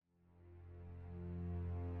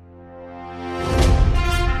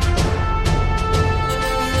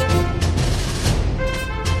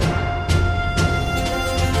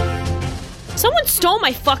stole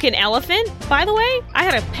my fucking elephant, by the way. I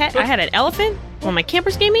had a pet. I had an elephant. One my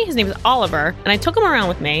campers gave me. His name is Oliver. And I took him around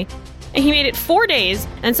with me. And he made it 4 days.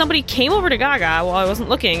 And somebody came over to Gaga while I wasn't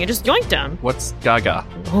looking and just yoinked him. What's Gaga?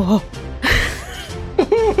 Oh.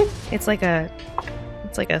 It's like a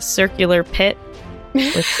circular pit.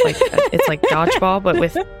 With it's like dodgeball, but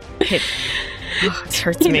with hit. Oh, it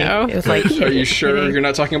hurts me. It was like. Are you sure you're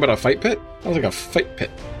not talking about a fight pit? That was like a fight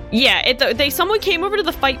pit. Yeah, someone came over to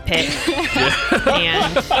the fight pit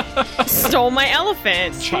and stole my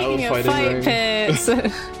elephant. Speaking of fight pits,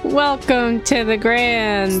 welcome to the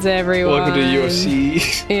Grands, everyone. Welcome to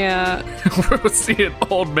UFC. Yeah. We're seeing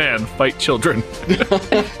old man fight children.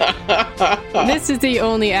 This is the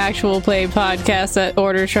only actual play podcast that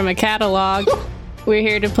orders from a catalog. We're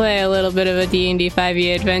here to play a little bit of a D&D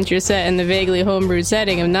 5e adventure set in the vaguely homebrewed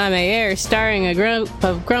setting of Name Air, starring a group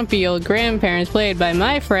of grumpy old grandparents played by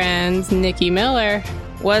my friends, Nikki Miller.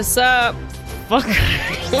 What's up, fuckers?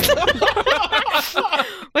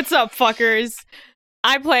 What's up, fuckers?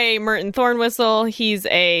 I play Merton Thornwhistle. He's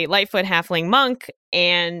a Lightfoot halfling monk,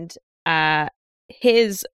 and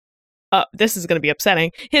his this is going to be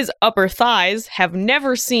upsetting. His upper thighs have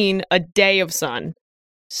never seen a day of sun.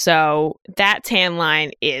 So that tan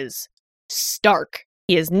line is stark.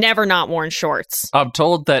 He has never not worn shorts. I'm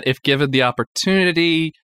told that if given the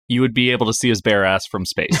opportunity, you would be able to see his bare ass from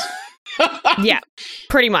space. Yeah,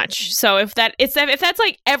 pretty much. So if that's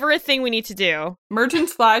like ever a thing we need to do,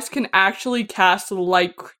 Merton's thighs can actually cast a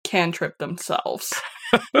light cantrip themselves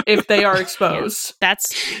if they are exposed. That's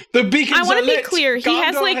the beacons. I want to be clear. He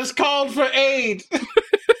Gondor has called for aid.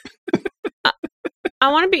 I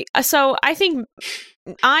want to be. So I think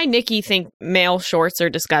Nikki, think male shorts are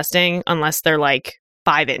disgusting unless they're like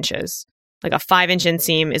 5 inches. Like a 5-inch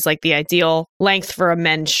inseam is like the ideal length for a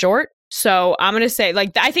men's short. So I'm going to say,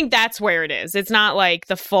 like, I think that's where it is. It's not like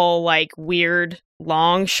the full, like, weird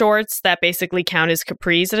long shorts that basically count as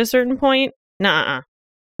capris at a certain point. Nuh-uh.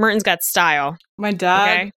 Merton's got style. My dad,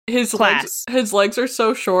 Okay? his legs are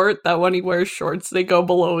so short that when he wears shorts, they go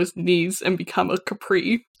below his knees and become a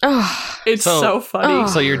capri. Oh, It's so funny.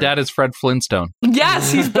 So your dad is Fred Flintstone.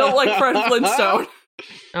 Yes, he's built like Fred Flintstone.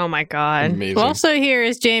 oh my God. Amazing. Also here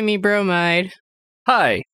is Jamie Bromide.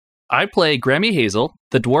 Hi, I play Grammy Hazel,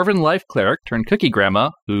 the dwarven life cleric turned cookie grandma,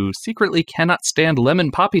 who secretly cannot stand lemon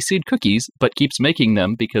poppy seed cookies, but keeps making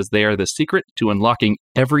them because they are the secret to unlocking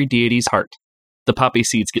every deity's heart. The poppy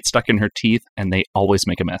seeds get stuck in her teeth, and they always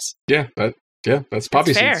make a mess. Yeah, that's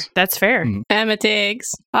poppy Fair. seeds. That's fair. Emma Tiggs.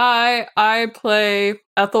 Hi, I play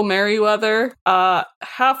Ethel Merriweather,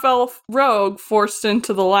 half-elf rogue forced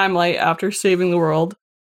into the limelight after saving the world.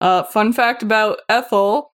 Fun fact about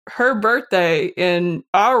Ethel, her birthday in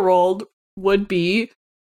our world would be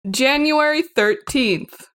January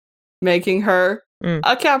 13th, making her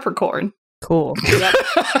a Capricorn. Cool. Yep.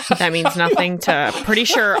 That means nothing to pretty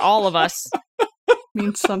sure all of us.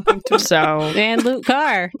 Means something to So And Luke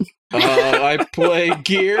Carr. I play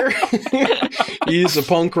Gear. He's a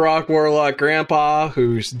punk rock warlock grandpa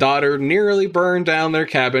whose daughter nearly burned down their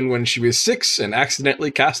cabin when she was 6 and accidentally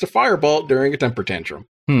cast a firebolt during a temper tantrum.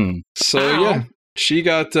 So Ow. yeah, she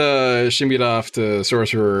got shimmied off to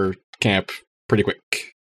sorcerer camp pretty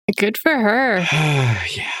quick. Good for her. Yeah,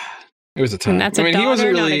 it was a time. And that's a he daughter,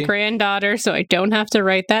 wasn't not really. a granddaughter, so I don't have to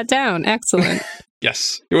write that down. Excellent.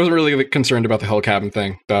 Yes, he wasn't really concerned about the hell cabin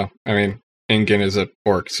thing, though. I mean, Ingen is an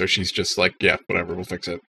orc, so she's just like, yeah, whatever, we'll fix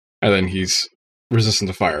it. And then he's resistant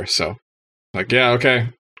to fire, so like, yeah, okay,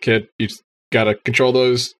 kid, you just gotta control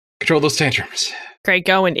those tantrums. great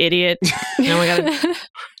going, idiot. Now we gotta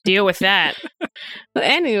deal with that.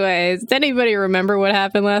 Anyways, does anybody remember what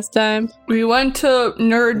happened last time? We went to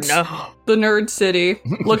the Nerd City,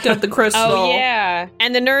 looked at the crystal. Oh yeah.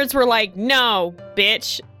 And the nerds were like, "No,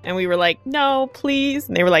 bitch." And we were like, "No, please."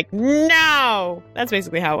 And they were like, "No." That's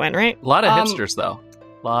basically how it went, right? A lot of hipsters, though.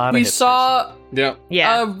 We saw Yeah.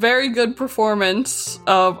 a very good performance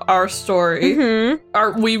of our story.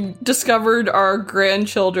 Mm-hmm. We discovered our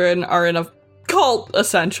grandchildren are in a cult,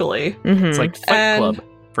 essentially. Mm-hmm. It's like Fight And- Club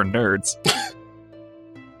for nerds.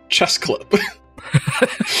 Chess club.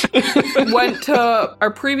 Went to our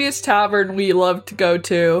previous tavern we loved to go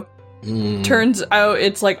to. Turns out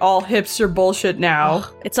it's like all hipster bullshit now.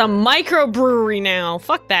 It's a microbrewery now.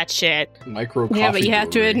 Fuck that shit. Micro coffee. Yeah, but you have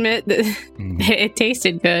to brewery. admit that it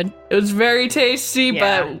tasted good. It was very tasty,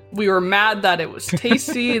 Yeah. but we were mad that it was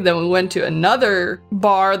tasty. Then we went to another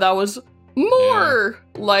bar that was more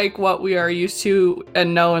like what we are used to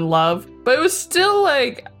and know and love. But it was still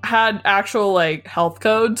like had actual like health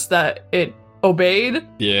codes that it obeyed.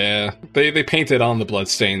 Yeah, they painted on the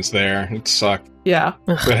bloodstains there. It sucked. Yeah.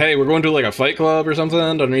 But hey, we're going to like a fight club or something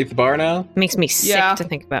underneath the bar now. Makes me sick Yeah. to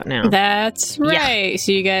think about now. That's right.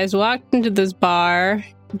 So you guys walked into this bar.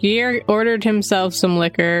 Gear ordered himself some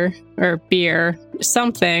liquor or beer,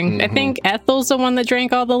 something. I Mhm. think Ethel's the one that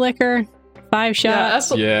drank all the liquor. 5 Yeah,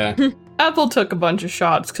 shots. Yeah. Ethel took a bunch of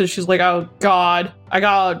shots because she's like, oh god, I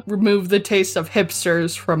gotta remove the taste of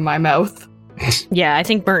hipsters from my mouth. Yeah, I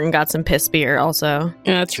think Burton got some piss beer also.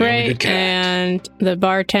 That's Yeah, we right. good cat. And the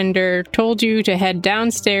bartender told you to head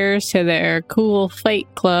downstairs to their cool fight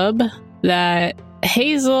club that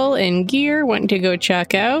Hazel and Gear went to go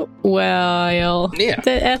check out while Yeah.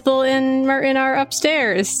 the Ethel and Merton are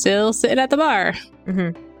upstairs, still sitting at the bar.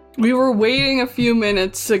 We were waiting a few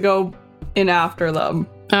minutes to go in after them.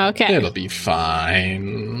 Okay. It'll be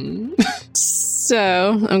fine.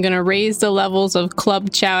 So I'm going to raise the levels of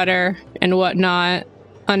club chowder and whatnot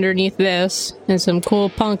underneath this and some cool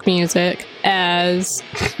punk music as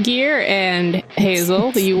Gear and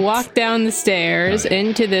Hazel, you walk down the stairs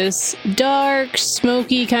into this dark,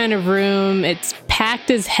 smoky kind of room. It's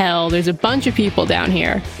packed as hell. There's a bunch of people down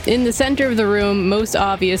here. In the center of the room, most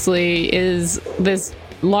obviously, is this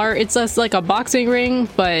it's just like a boxing ring,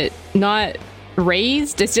 but not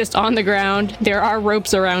raised. It's just on the ground. There are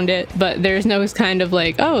ropes around it, but there's no kind of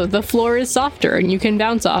like, oh, the floor is softer and you can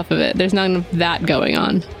bounce off of it. There's none of that going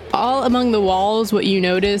on. All among the walls, what you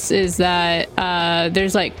notice is that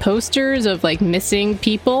there's like posters of like missing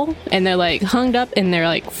people, and they're like hung up and they're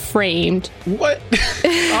like framed. What?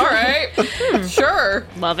 All right, sure.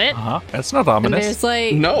 Love it. That's not And ominous. there's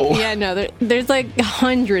like No. yeah, no, there's like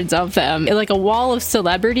hundreds of them, like a wall of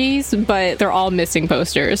celebrities, but they're all missing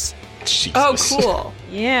posters. Jesus. Oh, cool.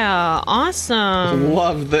 Yeah, awesome.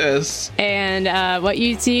 Love this. And what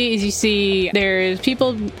you see there's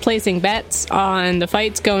people placing bets on the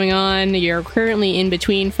fights going on. You're currently in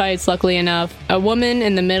between fights, luckily enough. A woman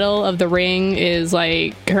in the middle of the ring is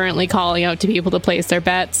like currently calling out to people to place their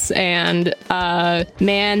bets, and a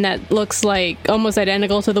man that looks like almost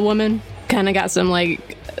identical to the woman, kind of got some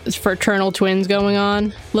like fraternal twins going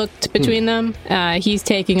on, looked between them. He's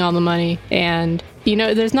taking all the money, and you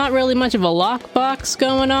know, there's not really much of a lockbox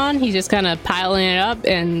going on. He's just kind of piling it up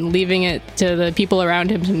and leaving it to the people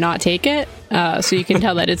around him to not take it. So you can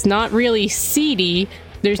tell that it's not really seedy.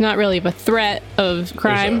 There's not really a threat of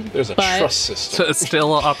crime. There's a but, trust system. So it's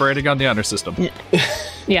still operating on the honor system.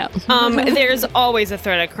 Yeah. There's always a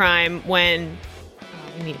threat of crime when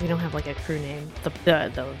we don't have like a crew name.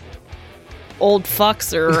 The old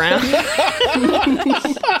fucks are around.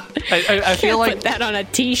 I feel like Put that on a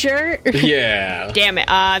t-shirt. Yeah. Damn it.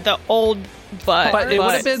 The old butt. But it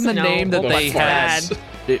would have been the name that old they butts had. bad.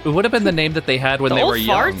 It would have been the name that they had when The they old were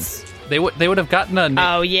young. farts? They would have gotten a name.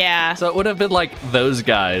 Oh yeah. So it would have been like those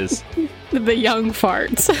guys. The young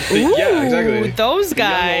farts. Yeah, exactly. Ooh, those The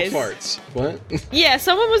young guys. old farts. What? Yeah,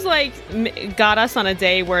 someone was like got us on a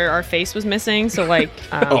day where our face was missing. So like,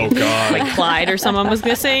 Oh, God. like Clyde or someone was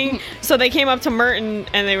missing. So they came up to Merton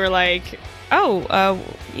and they were like, "Oh,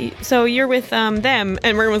 so you're with them?" And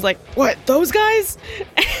Merton was like, "What? Those guys?"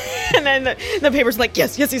 And then the paper's like,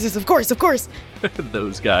 "Yes, of course."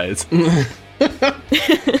 Those guys.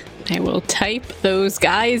 I will type those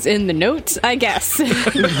guys in the notes, I guess.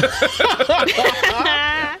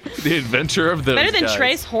 The adventure of those Better than guys.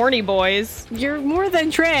 Trace Horny Boys. You're more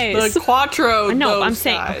than Trace. The Quattro. No, those I'm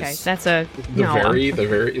saying guys. okay. That's a The no.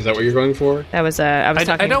 very, is that what you're going for? That was I was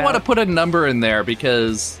talking. I don't want to about- put a number in there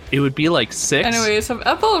because it would be like 6. Anyways, have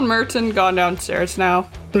Ethel and Merton gone downstairs now?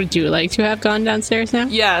 Would you like to have gone downstairs now?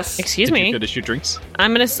 Yes. Excuse Did you me. finish your drinks?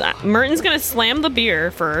 Merton's gonna slam the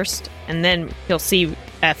beer first, and then he'll see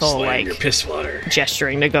Ethel Slam like your piss water.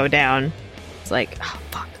 gesturing to go down. It's like, oh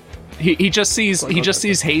fuck. He just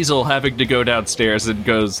sees Hazel having to go downstairs and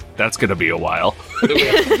goes, "That's gonna be a while."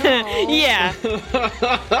 Yeah,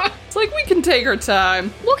 It's like we can take our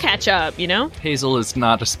time. we'll catch up. You know. Hazel is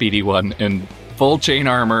not a speedy one, and full chain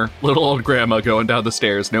armor, little old grandma going down the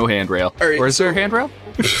stairs, no handrail. All right, or is there a handrail?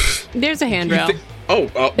 There's a handrail.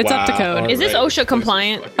 It's up to code. Is this OSHA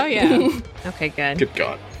compliant? Oh, yeah. Okay, good. Good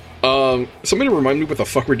God. Somebody remind me what the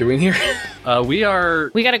fuck we're doing here. We are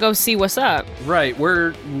We gotta go see what's up. right.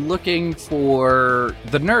 We're looking for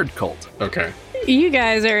the nerd cult. Okay. You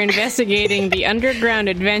guys are investigating the Underground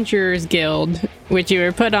Adventurers Guild, which you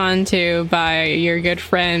were put onto by your good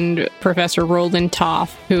friend, Professor Roland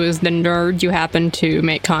Toff, who is the nerd you happened to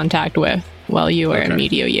make contact with while you were in Okay.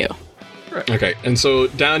 Medio U. Okay, and so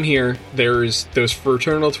down here, there's those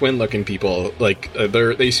fraternal twin-looking people. Like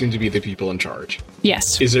they seem to be the people in charge.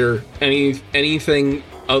 Yes. Is there anything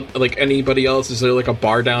like anybody else? Is there like a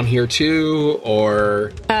bar down here too,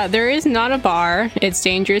 or There is not a bar. It's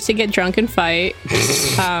dangerous to get drunk and fight.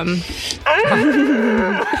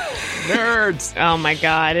 Nerds! Oh my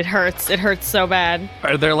god, it hurts. It hurts so bad.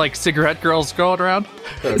 Are there like cigarette girls going around?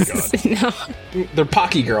 oh god, No, they're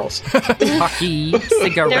Pocky girls. Pocky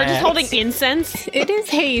cigarettes. They're just holding incense. it is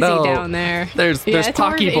hazy No. down there. There's Yeah, it's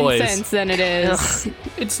more Pocky of boys. incense than it is.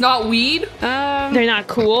 It's not weed. They're not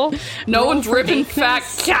cool. No one's for ripping dankness? fat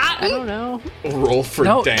I cat. don't know. Roll for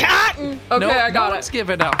No. dank. Cotton. Okay, No, I got no it. one's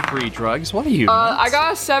giving out free drugs. What are you? I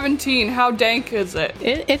got a 17. How dank is it?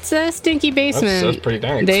 It's a stinky basement. That's pretty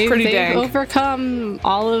dank. They've pretty dank. overcome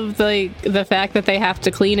all of the fact that they have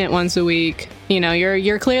to clean it once a week. You know,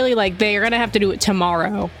 you're clearly like they're gonna have to do it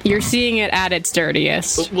tomorrow. You're seeing it at its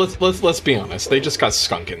dirtiest. Let's be honest. They just got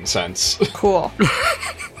skunk incense. Cool.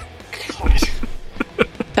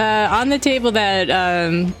 On the table that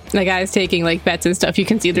the guy's taking like bets and stuff, you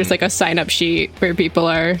can see there's like a sign up sheet where people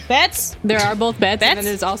are. Bets. There are both bets, and Bets? then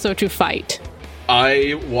there's also to fight.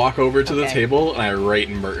 I walk over to the Okay. table and I write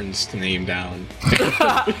Merton's name down. To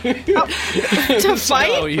fight?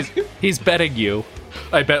 Oh, he's betting you.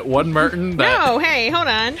 I bet one Merton that. No, hey, hold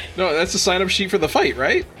on. No, that's the sign-up sheet for the fight,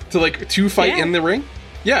 right? To fight Yeah. in the ring.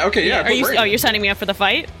 Yeah. Okay. Yeah. Are you? put Oh, you're signing me up for the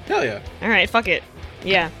fight? Hell yeah. All right, fuck it.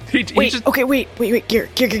 Yeah. He Wait. just- Okay. Wait. Gear.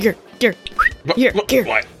 Here.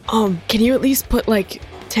 What? Can you at least put like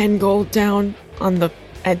 10 gold down on the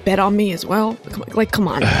and bet on me as well? Come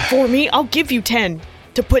on. For me, I'll give you 10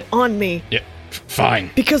 to put on me. Yeah.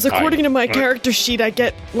 Fine. Because according Fine. to my Fine. character sheet, I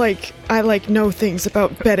know things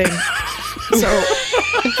about betting. So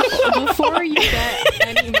Before you bet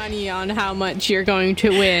any money on how much you're going to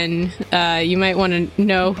win, you might want to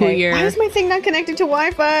know who you're. why is my thing not connected to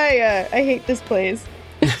Wi-Fi? I hate this place.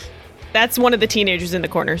 That's one of the teenagers in the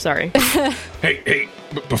corner. Sorry. Hey.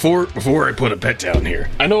 Before I put a bet down here,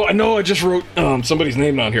 I know. I just wrote somebody's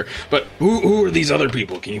name down here, but who are these other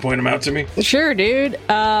people? Can you point them out to me? Sure, dude.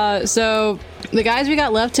 So the guys we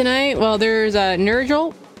got left tonight. Well, there's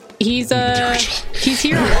Nurgle. He's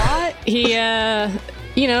here a lot. He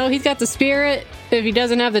he's got the spirit if he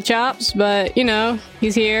doesn't have the chops, but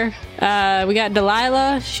he's here. We got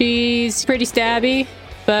Delilah. She's pretty stabby,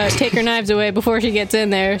 but take her knives away before she gets in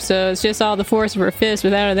there. So it's just all the force of her fist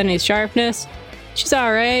without any sharpness. She's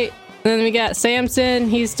all right. Then we got Samson.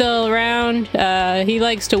 He's still around. He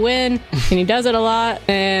likes to win, and he does it a lot.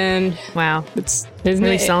 And Wow. it's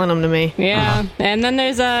Really selling them to me. yeah. And then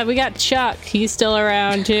there's we got Chuck. He's still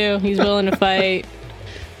around too. He's willing to fight.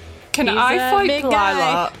 Can He's I a fight big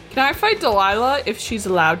Delilah? Can I fight Delilah if she's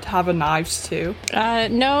allowed to have a knives too?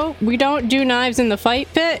 No, we don't do knives in the fight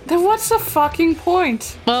pit. Then what's the fucking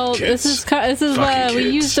point? Well, Kids. this is Fucking we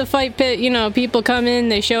kids. use the fight pit. People come in,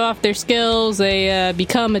 they show off their skills, they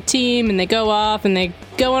become a team, and they go off and they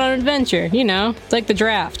go on an adventure. It's like the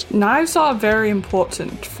draft. Knives are very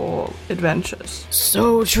important for adventures.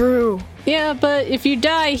 So true. Yeah, but if you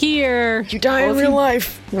die here, You die in real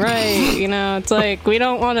life. right? It's like we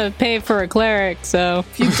don't want to pay for a cleric, so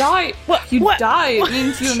If you die, What? die. It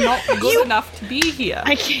means you're not good enough to be here.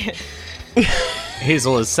 I can't.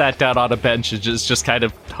 Hazel is sat down on a bench and just kind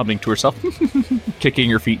of humming to herself, kicking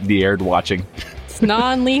her feet in the air and watching. it's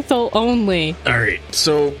non-lethal only. All right.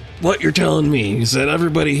 So what you're telling me is that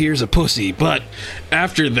everybody here's a pussy, but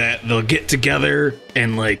after that they'll get together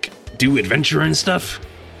and like do adventure and stuff.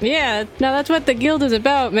 Yeah, no, that's what the guild is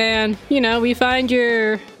about, man. We find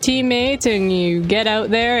your teammates and you get out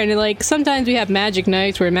there, and sometimes we have magic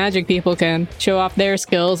nights where magic people can show off their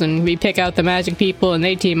skills and we pick out the magic people and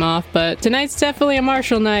they team off. But tonight's definitely a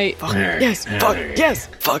martial night. Yes. Fuck. Yes.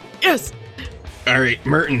 Fuck. Yes. All right,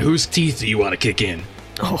 Merton, whose teeth do you want to kick in?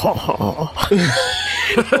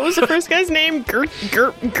 What was the first guy's name?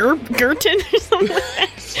 Gurton or something like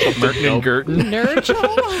that? Merton and Gerton.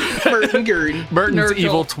 Nurgle? Merton Gurton. Merton's Nurgle.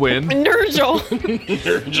 evil twin. Nurgle.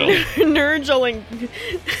 Nurgle and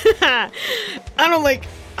I don't like.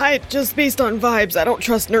 I just based on vibes. I don't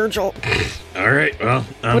trust Nurgle. All right, well,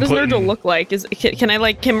 What does Nurgle look like?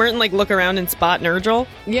 Can Merton look around and spot Nurgle?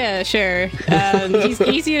 Yeah, sure. He's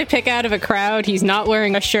easy to pick out of a crowd. He's not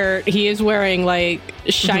wearing a shirt. He is wearing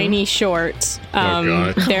shiny shorts.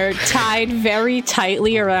 God. They're tied very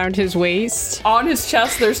tightly around his waist. On his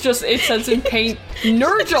chest, it says in paint,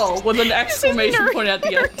 Nurgle, with an exclamation point at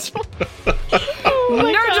the end.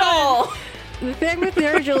 Nurgle! The thing with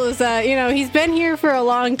Nurgle is that, he's been here for a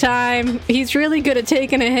long time. He's really good at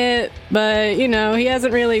taking a hit, but, he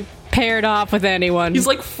hasn't really paired off with anyone. He's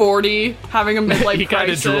 40, having a midlife He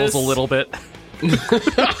kind of crisis. drools a little bit.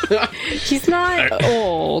 He's not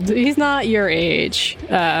old. He's not your age.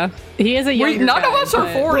 He is a younger Wait, none of guy, us are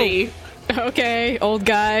but- 40. Okay, old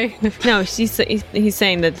guy. No, he's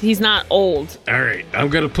saying that he's not old. All right, I'm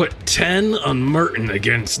gonna put 10 on Merton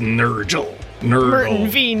against Nurgle. Merton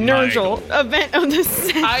v. Nurgle, event of the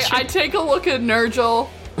century. I take a look at Nurgle.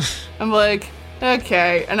 I'm like,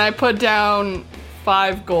 okay, and I put down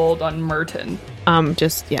 5 gold on Merton.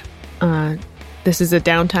 This is a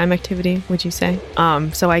downtime activity, would you say?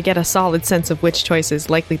 So I get a solid sense of which choice is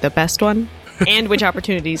likely the best one, and which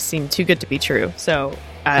opportunities seem too good to be true. So,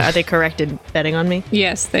 are they correct in betting on me?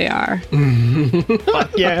 Yes, they are.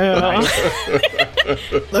 Fuck yeah!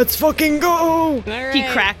 Let's fucking go! All right. He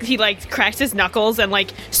cracks his knuckles, and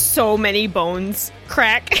like so many bones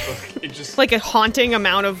crack, Just, like a haunting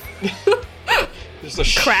amount of. just a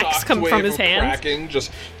cracks come shockwave from his of hands. Cracking,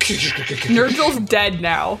 just. Nurgle's dead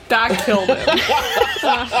now. That killed him.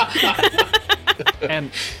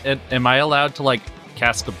 And am I allowed to like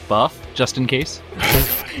cast a buff just in case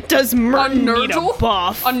Does Merton On need a Nurgle?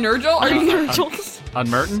 buff? On Nurgle? Are you on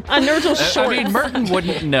Merton? On Nurgle's I short. mean, Merton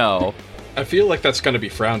wouldn't know. I feel like that's going to be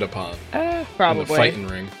frowned upon in Probably. the fighting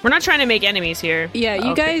ring. We're not trying to make enemies here. Yeah,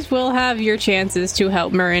 you guys will have your chances to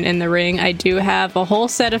help Merton in the ring. I do have a whole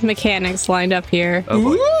set of mechanics lined up here. Oh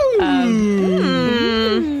boy.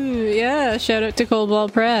 Yeah, shout out to Cold Ball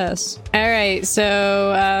Press. All right,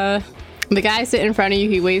 so the guy sitting in front of you,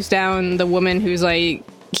 he waves down the woman who's like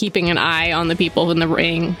keeping an eye on the people in the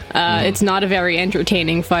ring. It's not a very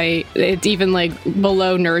entertaining fight. It's even like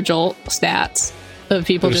below Nurgle stats of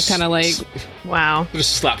people just kind of like Wow. They're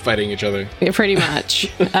just slap fighting each other. yeah, pretty much.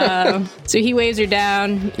 So he waves her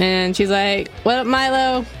down, and she's like, "What up,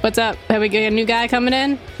 Milo? What's up? Have we got a new guy coming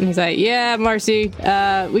in?" And he's like, "Yeah, Marcy.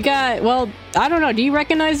 We got. Well, I don't know. Do you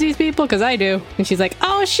recognize these people? Because I do." And she's like,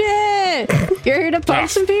 "Oh shit! You're here to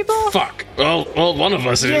punch some people? Fuck. Well, one of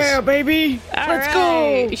us is. Yeah, baby. All Let's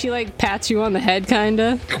right." go. She like pats you on the head,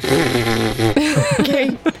 kinda.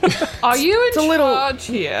 Okay. Are you in a little- charge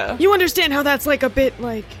here? You understand how that's like a bit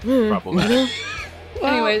like. Problematic.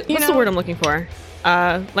 Anyways, What's the word I'm looking for?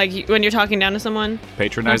 Like when you're talking down to someone. Not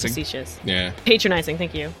Patronizing. facetious. Yeah. Patronizing.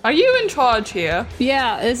 Thank you. Are you in charge here?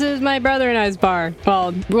 Yeah, this is my brother and I's bar.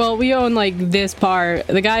 Well, we own like this bar.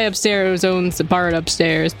 The guy upstairs owns the part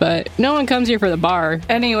upstairs, but no one comes here for the bar.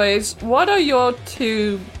 Anyways, what are your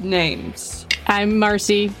 2 names? I'm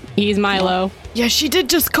Marcy. He's Milo. Yeah, she did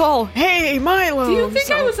just call. Hey, Milo. Do you think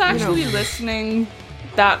I was actually listening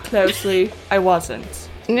that closely? I wasn't.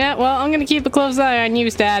 Yeah, well, I'm gonna keep a close eye on you,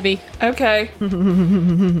 Stabby. Okay.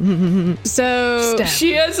 So, Stab.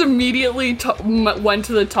 She has immediately went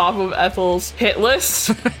to the top of Ethel's hit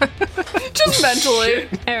list. Just mentally.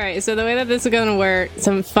 all right. So the way that this is gonna work,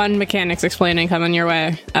 some fun mechanics explaining coming your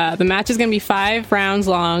way. The match is gonna be 5 rounds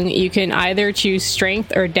long. You can either choose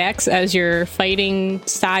strength or dex as your fighting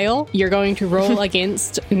style. You're going to roll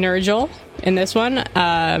against Nurgle. In this one,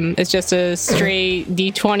 it's just a straight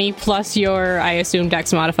D20 plus your, I assume,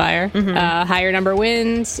 dex modifier. Higher number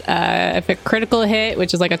wins. If a critical hit,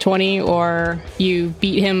 which is like a 20, or you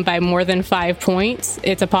beat him by more than 5 points,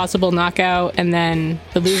 it's a possible knockout, and then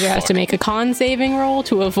the loser has to make a con saving roll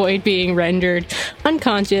to avoid being rendered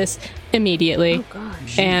unconscious immediately.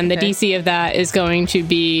 And the DC of that is going to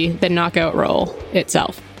be the knockout roll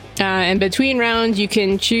itself. And between rounds, you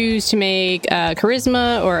can choose to make a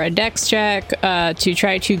charisma or a dex check to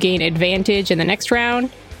try to gain advantage in the next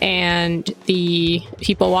round. And the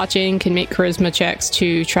people watching can make charisma checks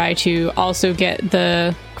to try to also get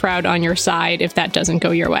the crowd on your side if that doesn't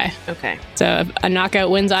go your way. Okay. So a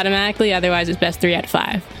knockout wins automatically, otherwise it's best 3 out of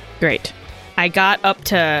 5. Great. I got up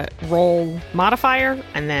to roll modifier,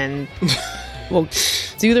 and then we'll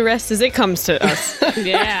do the rest as it comes to us.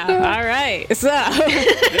 Yeah, all right. So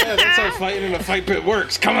Yeah, that's how fighting in a fight pit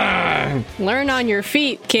works. Come on. learn on your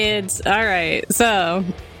feet, kids. All right. So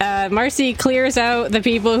Marcy clears out the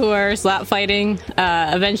people who are slap fighting,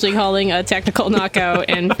 eventually calling a technical knockout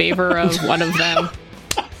in favor of one of them.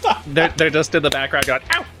 They're just in the background going,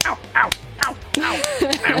 ow, ow, ow, ow, ow,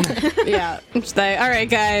 ow. Yeah. It's like, all right,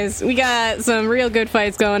 guys, we got some real good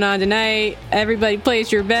fights going on tonight. Everybody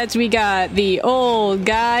place your bets. We got the old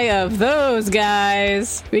guy of those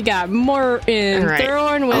guys. We got Morton All right.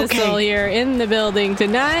 Thornwhistle Okay. here in the building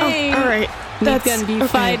tonight. All right. He's gonna be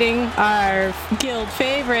fighting our guild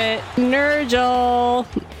favorite, Nurgle.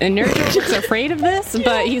 And Nurgle looks afraid of this,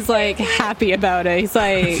 but he's like happy about it. He's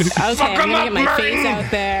like, okay, I'm gonna get my face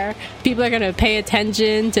out there. People are gonna pay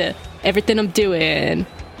attention to everything I'm doing.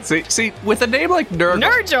 See, with a name like Nurgle,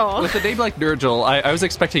 Nurgle. with a name like Nurgle, I was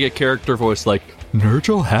expecting a character voice like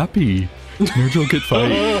Nurgle happy. Nurgle could fight.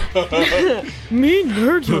 Me,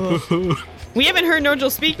 Nurgle. We haven't heard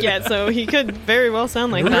Nurgle speak yet, so he could very well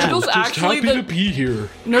sound like that. Nurgle's Just actually happy to the be here.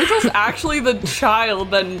 Nurgle's actually the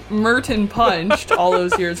child that Merton punched all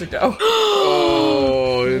those years ago.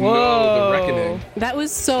 Oh, no, Whoa. the reckoning. That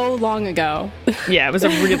was so long ago. Yeah, it was a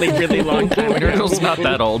really, really long time ago. Nurgle's not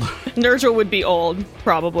that old. Nurgle would be old, It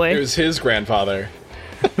probably. was his grandfather.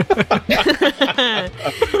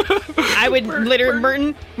 I would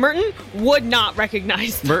literally, Merton would not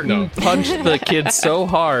recognize them. Merton punched the kid so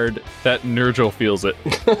hard that Nurgle feels it.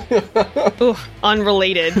 Ugh,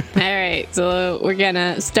 unrelated. All right, so we're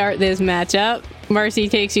gonna start this matchup. Marcy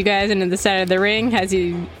takes you guys into the side of the ring, has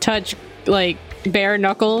you touch like bare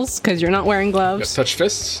knuckles because you're not wearing Got gloves. touch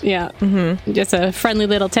fists? Yeah, just a friendly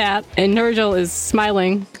little tap. And Nurgle is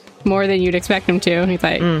smiling more than you'd expect him to. He's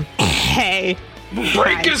like, "Hey,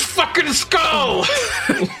 Break his fucking skull!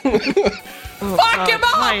 Fuck him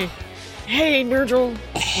up! Hi. Hey, Nurgle.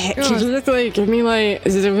 just like give me like,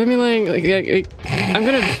 I'm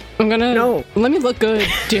gonna. No. Let me look good,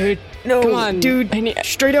 dude. No, Come on, dude. I need-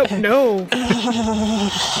 Straight up, no.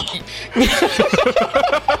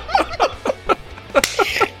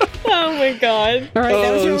 Oh my god. All right,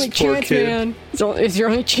 that was your this only poor chance, kid. man. It's your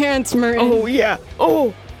only chance, Merton. Oh yeah.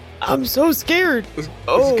 Oh, I'm so scared. This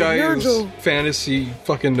Oh, guy Nurgle. is fantasy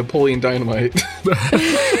fucking Napoleon Dynamite.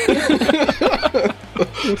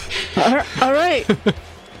 All right.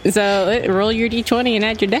 So roll your d20 and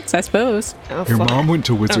add your dex, I suppose. Oh, fuck. went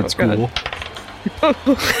to wizard Oh, God.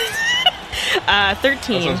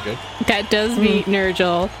 13. That sounds good. That does beat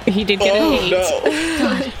Nurgle. He did get a 8. no.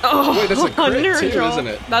 Oh, Wait, that's a crit too, Nurgle. isn't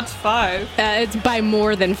it? That's 5. It's by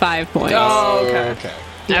more than 5 points. Oh, okay. Okay.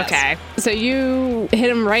 Yes. Okay. So you hit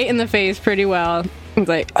him right in the face pretty well. He's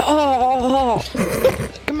like, oh,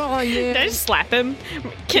 come on, Did I man. just slap him?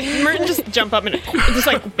 Can Merton just jump up and just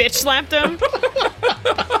like bitch slapped him?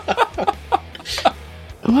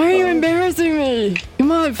 Why are you embarrassing me?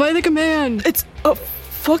 Come on, fight like a man. It's a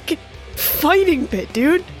fucking fighting bit,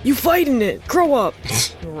 dude. You fighting it. Grow up.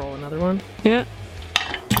 Roll another one. Yeah.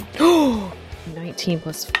 19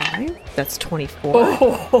 plus 5? That's 24.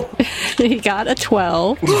 Oh, He got a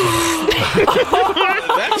 12. That's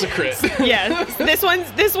a crit. Yeah, this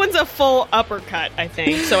one's a full uppercut, I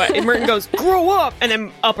think. So Merton goes, grow up, and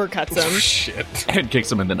then uppercuts him. Shit. And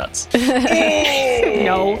kicks him in the nuts.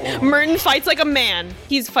 No, Merton fights like a man.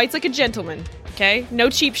 He fights like a gentleman. Okay, no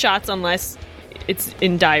cheap shots unless it's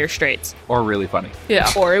in dire straits, Or really funny. yeah.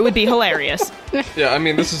 or it would be hilarious. Yeah, I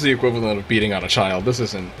mean, this is the equivalent of beating on a child. This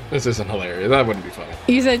isn't hilarious. That wouldn't be funny.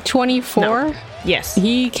 You said 24? No. Yes.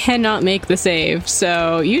 He cannot make the save,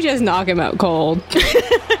 so you just knock him out cold.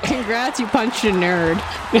 Congrats, you punched a nerd.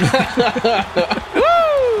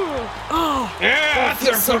 Yeah, that's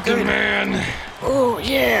our fucking man. Oh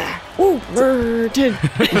yeah. Oh, Merton.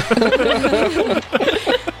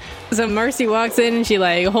 So Marcy walks in and she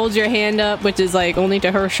like holds your hand up, which is like only to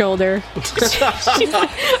her shoulder. I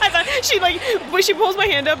thought she like when she pulls my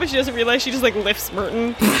hand up and she doesn't realize she just like lifts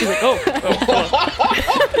Merton. She's like, oh.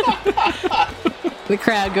 The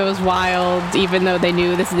crowd goes wild, even though they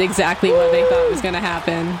knew this is exactly what they thought was gonna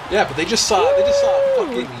happen. Yeah, but they just saw a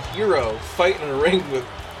fucking hero fight in a ring with.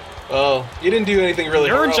 Oh, you didn't do anything really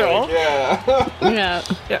Nurgle. heroic. Yeah.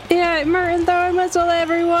 Yeah, Merton throwing whistle,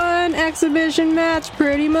 everyone. Exhibition match,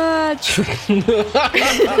 pretty much.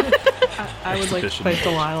 I would like to fight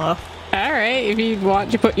Delilah. All right, if you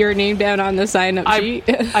want to put your name down on the sign-up sheet.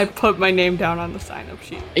 I put my name down on the sign-up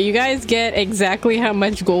sheet. You guys get exactly how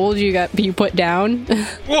much gold you put down.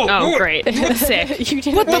 Whoa, Oh, whoa. great. Sick. You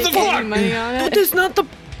didn't What the make fuck? any money on But it. that's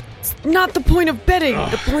not the point of betting.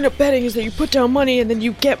 The point of betting is that you put down money and then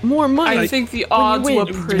you get more money. I think the odds win. were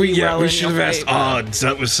pretty well we in should your have asked favor. odds.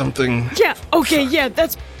 That was something. Yeah. Okay. Yeah.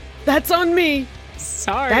 That's on me.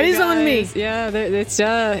 Sorry, That is on me. guys. Yeah, it's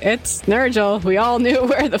Nurgle. We all knew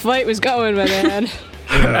where the fight was going by then.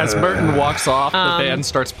 As Merton walks off, the band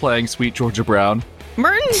starts playing Sweet Georgia Brown.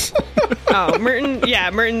 Merton. Oh, Merton.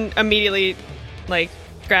 Yeah, Merton immediately like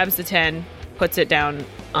grabs the 10, puts it down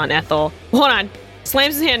on Ethel. Hold on.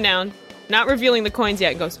 Slams his hand down, not revealing the coins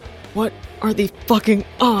yet, and goes, "What are the fucking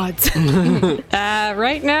odds?"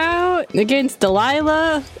 Right now, against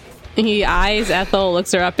Delilah, he eyes Ethel,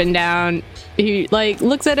 looks her up and down. He like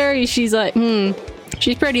looks at her. She's like,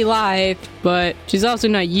 she's pretty lithe, but she's also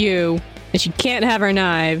not you, and she can't have her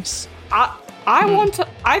knives.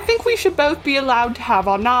 I think we should both be allowed to have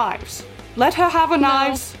our knives. Let her have her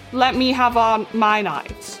knives. Let me have my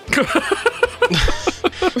knives.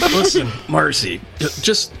 Listen, Marcy,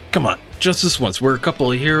 just come on. Just this once. We're a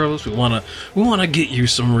couple of heroes. We wanna get you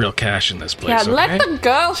some real cash in this place. Yeah, let okay? the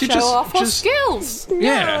girl She show just- off her just- skills.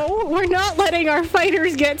 Yeah. No, we're not letting our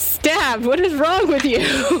fighters get stabbed. What is wrong with you?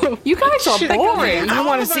 You guys are boring. I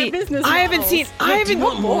want to of our see. business I haven't models. seen. I haven't. Do you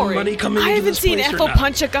want more money coming I into haven't this seen place or Ethel not?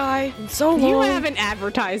 punch a guy in so long. You haven't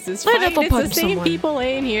advertised this Let fight. Ethel It's the punch same someone. people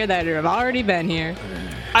in here that have already been here.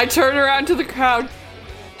 I turn around to the crowd.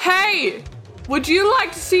 Hey, would you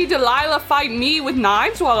like to see Delilah fight me with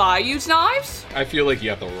knives while I use knives? I feel like you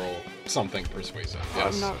have to roll something persuasive.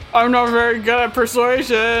 Yes. I'm not very good at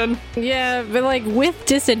persuasion. Yeah, but like with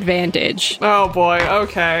disadvantage. Oh boy,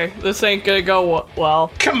 okay. This ain't gonna go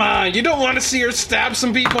well. Come on, you don't want to see her stab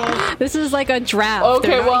some people? This is like a draft. Okay,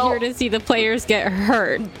 They're not well- here to see the players get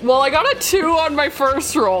hurt. Well, I got a 2 on my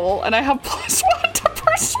first roll, and I have +1 to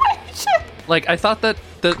persuasion. Like, I thought that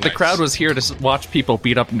the Nice. crowd was here to watch people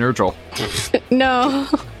beat up Nurgle. No.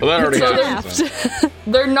 Well, that already So happens. then.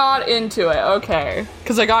 They're not into it, okay.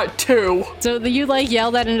 Because I got 2. So you like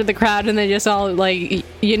yell that into the crowd and they just all like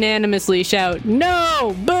unanimously shout,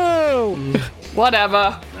 "No! Boo!"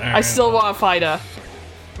 Whatever. I still want to fight her.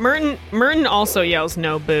 Merton also yells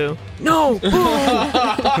no boo. No boo.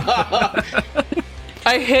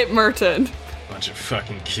 I hit Merton. Bunch of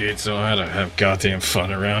fucking kids don't know how to have goddamn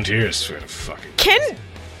fun around here. I swear to fucking. Ken.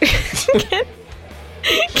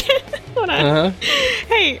 Hold on.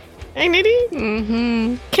 Hey, Nitty.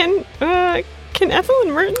 Mm-hmm. Can Ethel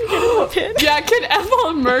and Merton get in the pit? Yeah, can Ethel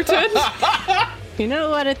and Merton? You know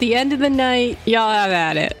what? At the end of the night, y'all have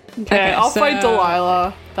at it. Okay, I'll fight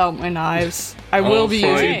Delilah without my knives. I will be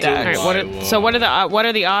fight using All daggers. right. What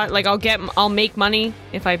are the odds? Like I'll make money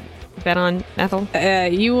if I bet on Ethel.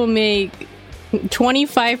 You will make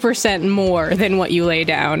 25% more than what you lay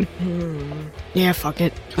down. Yeah, fuck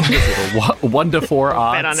it. 1 to 4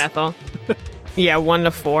 odds. Bet on Ethel. Yeah, 1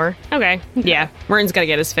 to 4. Okay. Yeah, Merton's gotta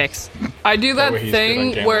get his fix. I do that way he's good on thing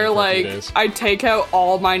gambling where, for a few like, days. I take out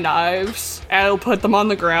all my knives and I'll put them on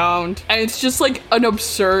the ground, and it's just like an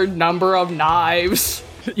absurd number of knives.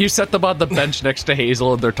 You set them on the bench next to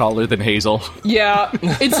Hazel, and they're taller than Hazel. Yeah,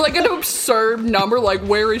 it's like an absurd number. Like,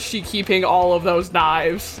 where is she keeping all of those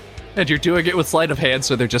knives? And you're doing it with sleight of hand,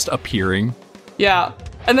 so they're just appearing. Yeah.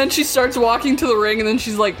 And then she starts walking to the ring, and then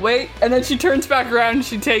she's like, wait. And then she turns back around, and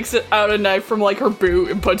she takes out a knife from, like, her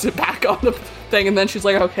boot and puts it back on the thing. And then she's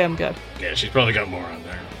like, okay, I'm good. Yeah, she's probably got more on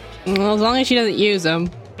there. Well, as long as she doesn't use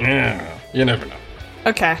them. Yeah. You never know.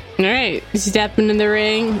 Okay. All right, you step into the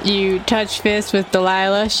ring. You touch fists with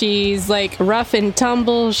Delilah. She's like rough and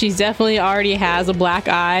tumble. She's definitely already has a black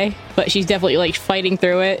eye, but she's definitely like fighting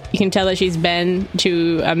through it. You can tell that she's been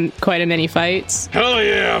to quite a many fights. Hell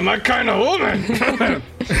yeah, my kind of woman.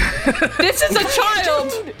 This is a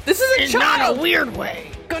child! This is a child! weird way.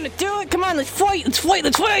 Gonna do it! Come on, let's fight! Let's fight!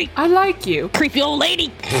 Let's fight! I like you. Creepy old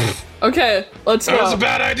lady. Okay, let's That was a go.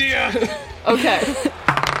 bad idea. Okay.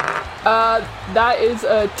 That is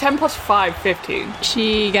a 10 plus 5, 15.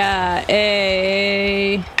 She got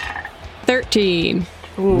a 13.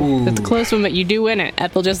 That's a close one, but you do win it.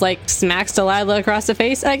 Ethel just like smacks Delilah across the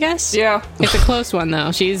face, I guess. Yeah. It's a close one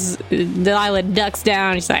though. Delilah ducks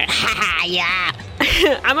down. She's like, ha ha, yeah.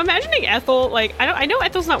 I'm imagining Ethel, like, I know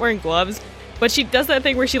Ethel's not wearing gloves, but she does that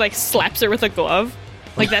thing where she, like, slaps her with a glove.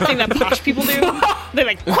 Like that thing that posh people do. They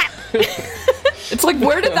like, whap. It's like,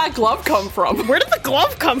 where did that glove come from? Where did the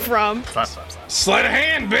glove come from? Sleight of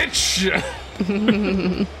hand, bitch.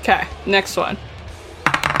 Okay, next one.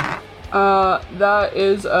 That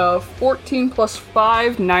is a 14 plus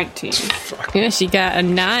 5, 19. Yeah, she got a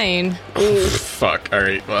 9. Fuck. All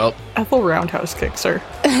right. Well, Ethel roundhouse kicks her.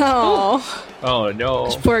 Oh, Oh, no.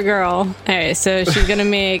 poor girl. Alright, so she's gonna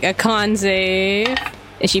make a con save.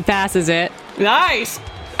 And she passes it. Nice!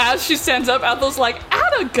 As she stands up, Ethel's like,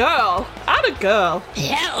 atta girl! Atta girl!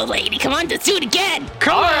 Yeah, old lady, come on, let's do it again.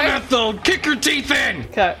 Come on, right. Ethel, kick her teeth in.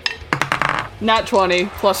 Okay. Nat 20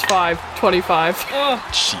 plus 5,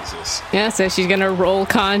 25. Jesus. Yeah, so she's gonna roll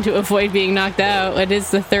con to avoid being knocked out. It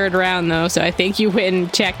is the third round though, so I think you win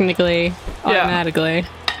technically, automatically.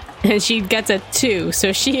 And she gets a 2,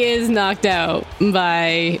 so she is knocked out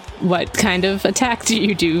by what kind of attack do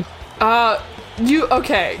you do?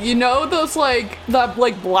 You know those, like, that,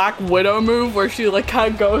 like, Black Widow move where she, like,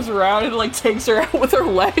 kind of goes around and, like, takes her out with her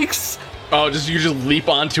legs? Oh, you just leap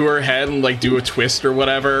onto her head and like do a twist or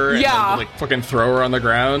whatever. And Yeah. then, like fucking throw her on the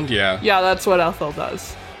ground. Yeah. Yeah, that's what Ethel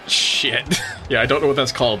does. Shit. Yeah, I don't know what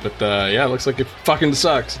that's called, but yeah, it looks like it fucking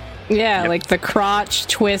sucks. Yeah, like the crotch,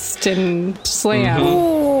 twist, and slam.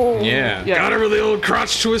 Yeah. Yeah. Got her with the old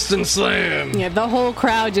crotch twist and slam. Yeah, the whole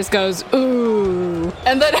crowd just goes, ooh,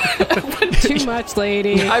 And then, too much,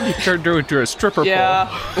 lady. Turned her into a stripper pole. yeah.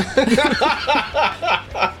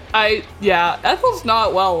 Ethel's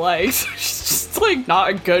not well liked. She's just like not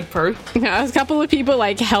a good person. Yeah, a couple of people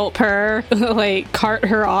like help her, like cart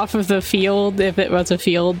her off of the field if it was a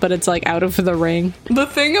field, but it's like out of the ring. The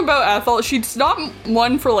thing about Ethel, she's not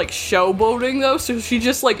one for like showboating though, so she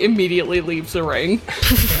just like immediately leaves the ring.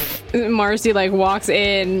 Marcy like walks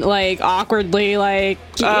in like awkwardly, like,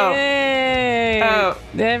 yay!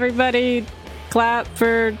 Everybody clap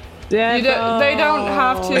for Ethel. They don't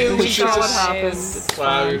have to. We saw what happened. It's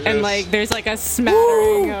fine. And like there's like a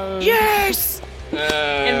smattering of Yes!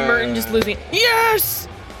 And Merton just losing. Yes!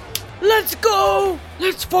 Let's go!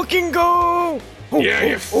 Let's fucking go! Yeah,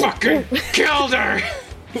 you fucking killed her!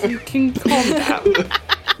 You can calm down.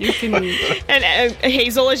 You can. And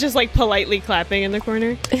Hazel is just like politely clapping in the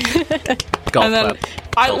corner. Golf And then clap.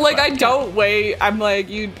 I don't wait. I'm like,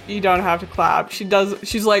 you don't have to clap. She does.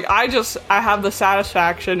 She's like, I have the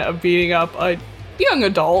satisfaction of beating up a young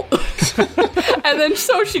adult. And then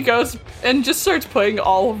so she goes and just starts putting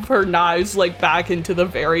all of her knives like back into the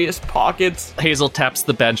various pockets. Hazel taps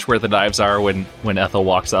the bench where the knives are when Ethel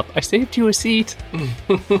walks up. I saved you a seat.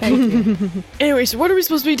 Anyway, so what are we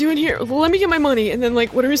supposed to be doing here? Well, let me get my money, and then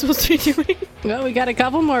like, what are we supposed to be doing? Well, we got a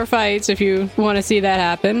couple more fights if you want to see that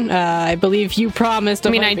happen. I believe you promised a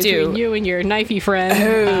fight I between do. you and your knifey friend.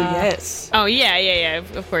 Yes. Oh yeah,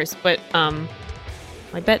 of course. But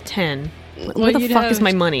I bet 10. Well, Where the you'd fuck have- is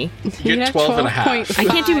my money? You get 12 and a half. 12.5, I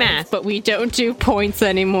can't do math. but we don't do points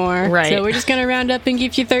anymore. Right. So we're just going to round up and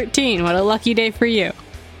give you 13. What a lucky day for you.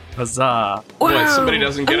 Huzzah. What, somebody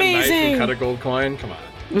doesn't get a knife amazing. and cut a gold coin? Come on.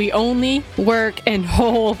 We only work in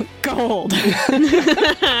whole gold.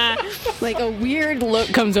 Like a weird look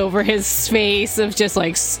comes over his face of just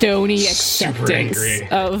like stony Super acceptance angry.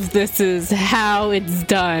 of this is how it's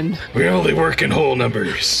done. We only work in whole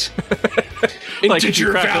numbers. Like if you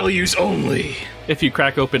Integer crack a- values only. If you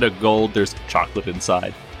crack open a gold, there's chocolate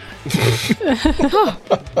inside.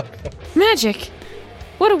 Magic.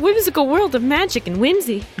 What a whimsical world of magic and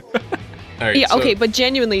whimsy. All right, Yeah, so- okay, but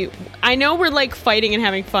genuinely, I know we're like fighting and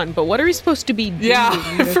having fun, but what are we supposed to be doing? Yeah,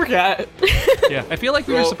 I forget. Yeah, I feel like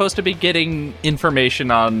we were Well- supposed to be getting information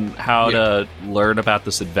on how to learn about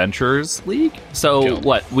this Adventurers League. So Guild.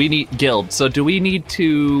 what? We need guild. So do we need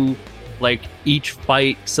to like each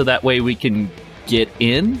fight so that way we can get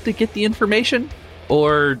in to get the information?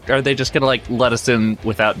 Or are they just gonna like let us in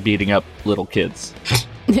without beating up little kids?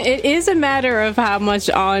 It is a matter of how much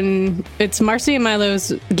on it's Marcy and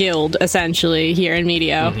Milo's guild essentially here in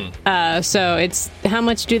Medio. So it's how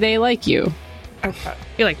much do they like you? Okay.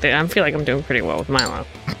 I feel like I'm doing pretty well with Milo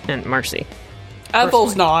and Marcy.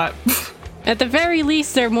 Ethel's not. At the very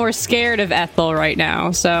least, they're more scared of Ethel right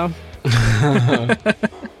now. So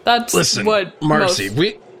That's Listen, what Marcy,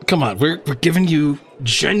 most- come on, we're giving you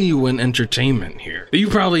genuine entertainment here. You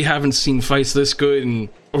probably haven't seen fights this good in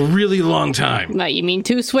a really long time. what, you mean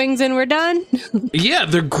 2 swings and we're done? Yeah,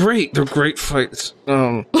 they're great. They're great fights.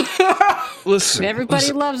 Listen, Everybody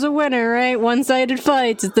listen. loves a winner, right? One-sided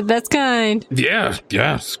fights. It's the best kind. Yeah,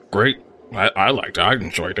 it's great. I liked it. I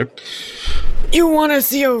enjoyed it. You want to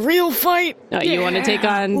see a real fight? Oh, you want to take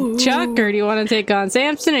on Chuck, or do you want to take on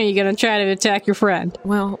Samson, or are you going to try to attack your friend?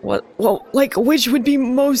 Well, what? Well, like, which would be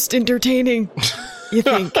most entertaining? You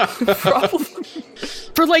think? Probably.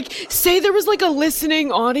 For like, say there was like a listening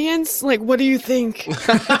audience. Like, what do you think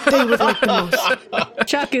they would like the most?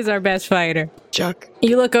 Chuck is our best fighter. Chuck.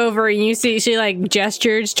 You look over and you see she like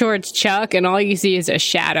gestures towards Chuck, and all you see is a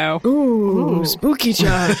shadow. Ooh, spooky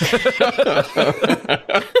Chuck.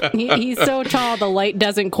 He's so tall, the light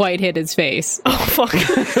doesn't quite hit his face. Oh fuck.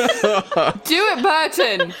 Do it,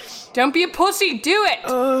 Burton. Don't be a pussy. Do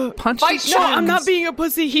it. Punch Fight No, I'm not being a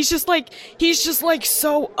pussy. He's just like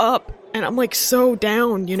so up, and I'm like so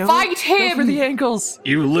down. You know. Fight him. for the ankles.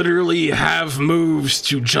 You literally have moves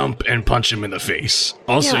to jump and punch him in the face.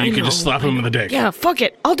 Also, Yeah, you I can just know, slap him in the dick. Yeah, fuck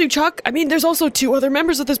it. I'll do Chuck. I mean, there's also 2 other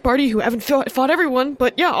members of this party who haven't fought everyone,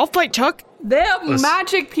 but yeah, I'll fight Chuck. They're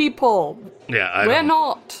magic people. Yeah, We're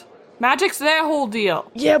not. Magic's their whole deal.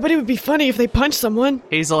 Yeah, but it would be funny if they punched someone.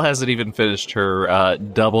 Hazel hasn't even finished her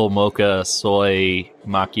double mocha soy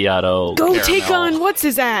macchiato. Go caramel. take on what's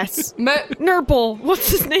his ass? Me- Nurple. What's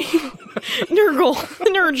his name? Nurgle.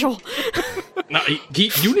 No,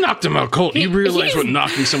 you knocked him out cold. You realize what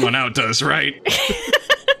knocking someone out does, right?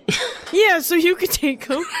 Yeah, so you could take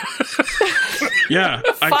him. Yeah,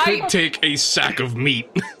 I Fight. could take a sack of meat.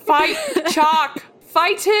 Fight Chuck.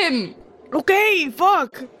 Fight him. Okay,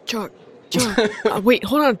 fuck. Chuck. Wait,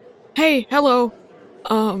 hold on. Hey, hello.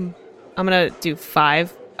 I'm gonna do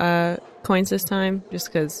 5 coins this time, just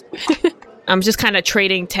because I'm just kind of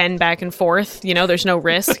trading 10 back and forth. You know, there's no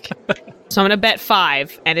risk. So I'm gonna bet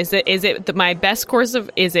 5. And is it my best course of?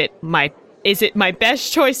 Is it my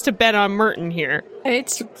best choice to bet on Merton here?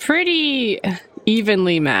 It's pretty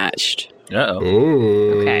evenly matched. Uh-oh.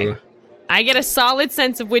 Ooh. Okay. I get a solid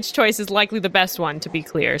sense of which choice is likely the best one, to be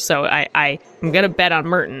clear. So I'm gonna bet on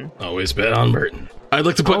Merton. Always bet on Merton. I'd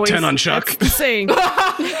like to put 10 on Chuck. That's the saying.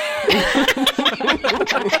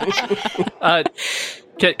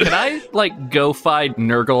 Can I, go find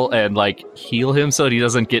Nurgle and, heal him so he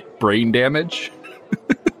doesn't get brain damage?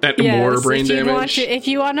 More brain damage. If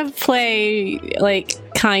you want to play,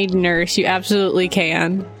 kind nurse, you absolutely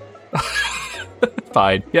can.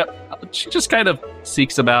 Fine. Yep. She just kind of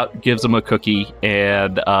seeks him out, gives him a cookie,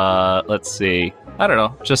 and, let's see. I don't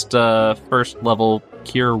know. Just, first level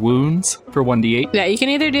cure wounds for 1d8. Yeah, you can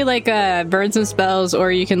either do, burn some spells,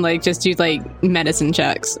 or you can, just do, medicine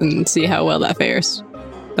checks and see how well that fares.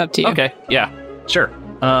 Up to you. Okay. Yeah. Sure.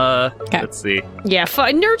 Let's see. Yeah,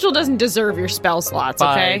 Nurgle doesn't deserve your spell slots,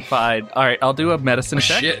 okay? Fine. All right, I'll do a medicine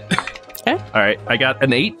check. Shit. Okay. All right, I got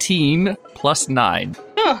an 18 plus 9.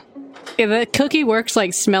 Yeah, the cookie works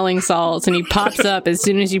like smelling salts, and he pops up as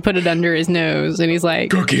soon as you put it under his nose, and he's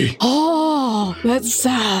like, Cookie. "Oh, that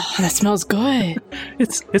smells good.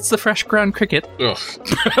 It's the fresh ground cricket. Ugh.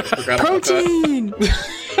 Forgot about that. Protein."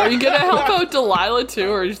 Are you gonna help out Delilah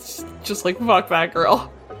too, or just fuck that girl?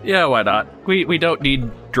 Yeah, why not? We don't need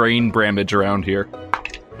drain bramage around here.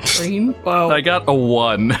 Green? Wow. I got a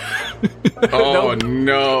 1. Oh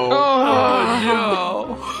no.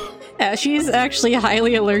 Oh no. She's actually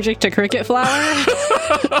highly allergic to cricket flour.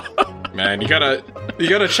 Man, you gotta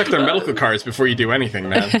check their medical cards before you do anything,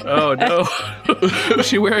 man. Oh no. Was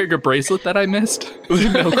she wearing a bracelet that I missed?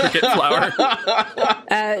 No cricket flour.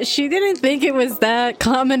 She didn't think it was that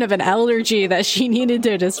common of an allergy that she needed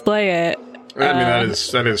to display it. I mean,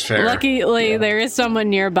 that is fair. Luckily, there is someone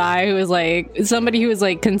nearby who is somebody who is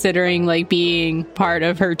considering being part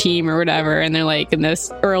of her team or whatever, and they're in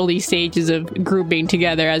this early stages of grouping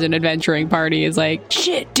together as an adventuring party. Is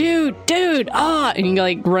shit, dude, and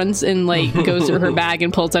he runs and goes through her bag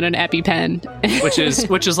and pulls out an EpiPen,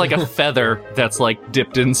 which is like a feather that's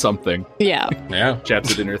dipped in something. Yeah,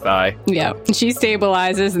 Jabs it in her thigh. yeah. She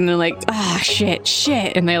stabilizes, and they're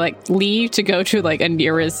shit, and they leave to go to a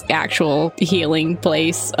nearest actual healing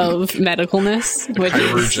place of medicalness, which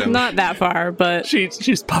is not that far, but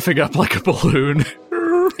she's puffing up like a balloon.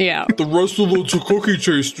 yeah. The rest of the cookie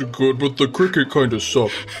tasted good, but the cricket kind of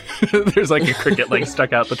sucked. There's a cricket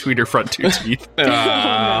stuck out between her front 2 teeth.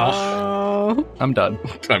 Oh. I'm done.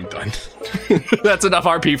 I'm done. That's enough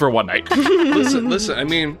RP for one night. Listen. I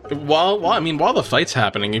mean, while the fight's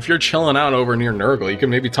happening, if you're chilling out over near Nurgle, you can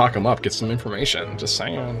maybe talk him up, get some information. Just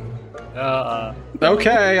saying.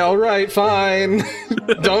 Okay, all right, fine.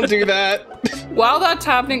 Don't do that. While that's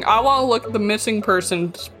happening, I want to look at the missing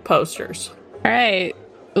persons posters. All right.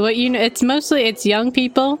 Well, it's young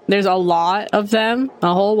people. There's a lot of them,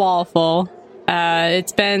 a whole wall full.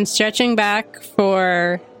 It's been stretching back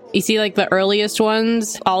for, you see the earliest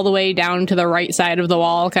ones all the way down to the right side of the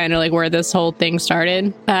wall, kind of where this whole thing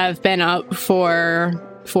started. I've been up for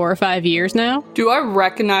 4 or 5 years now. Do I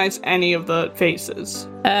recognize any of the faces?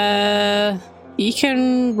 You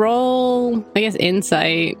can roll, I guess,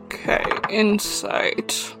 insight. Okay,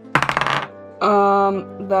 insight.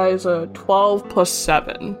 That is a 12 plus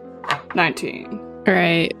 7. 19. All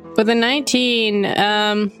right. With a 19,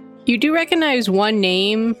 you do recognize one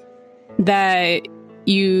name that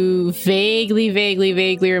you vaguely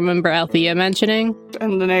remember Althea mentioning.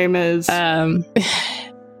 And the name is...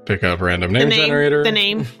 Pick up random name generator. The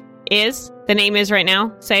name is right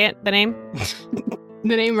now. Say it, the name.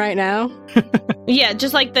 The name right now? Yeah,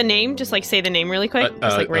 just the name. Just say the name really quick.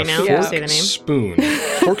 Just right now. Yeah. Say the name.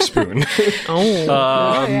 Fork spoon.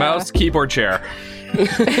 Oh. yeah. Mouse, keyboard, chair.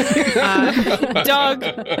 Dog.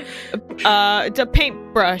 The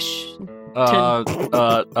paintbrush.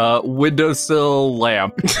 Windowsill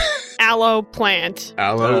lamp. Aloe plant.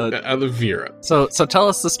 Aloe vera. So tell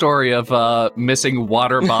us the story of missing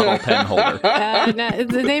water bottle pen holder. No,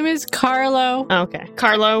 the name is Carlo. Okay.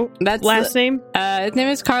 Carlo. That's last name? His name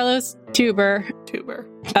is Carlos Tuber.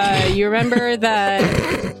 You remember that...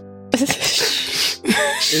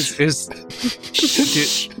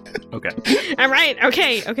 Okay. All right.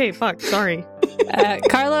 Okay. Fuck. Sorry.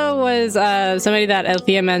 Carlo was somebody that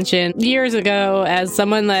Althea mentioned years ago as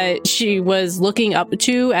someone that she was looking up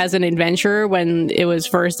to as an adventurer when it was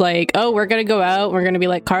first oh, we're going to go out, we're going to be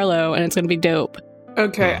like Carlo, and it's going to be dope.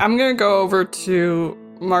 Okay, I'm going to go over to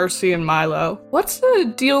Marcy and Milo. What's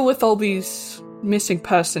the deal with all these missing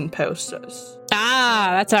person posters. Ah,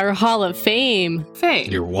 that's our Hall of Fame.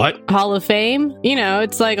 Your what? Hall of Fame? You know,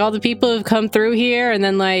 it's like all the people who've come through here and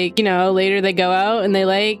then like, you know, later they go out and they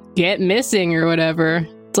like get missing or whatever.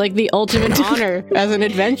 It's like the ultimate honor as an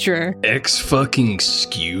adventurer.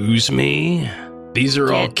 Excuse me? These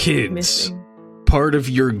are all kids. Missing. Part of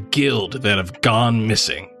your guild that have gone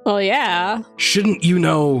missing. Well, yeah. Shouldn't you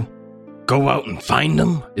know, go out and find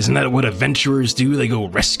them? Isn't that what adventurers do? They go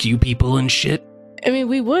rescue people and shit? I mean,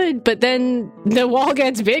 we would, but then the wall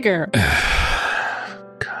gets bigger. That's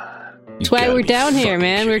why we're down here,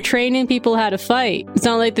 man. We're training people how to fight. It's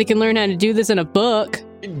not like they can learn how to do this in a book.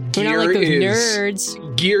 We're not like those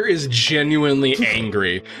nerds. Gear is genuinely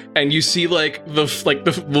angry, and you see like the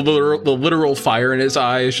literal fire in his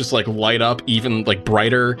eyes just like light up even like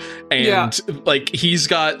brighter, and like he's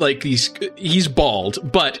got like he's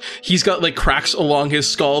bald, but he's got like cracks along his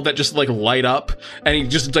skull that just like light up, and he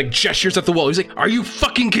just like gestures at the wall. He's like, "Are you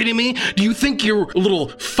fucking kidding me? Do you think your little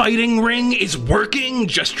fighting ring is working?"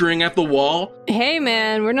 Gesturing at the wall. Hey,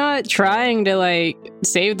 man, we're not trying to like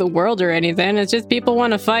save the world or anything. It's just people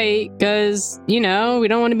want to fight because, you know, we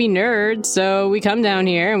don't want to be nerds, so we come down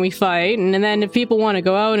here and we fight, and then if people want to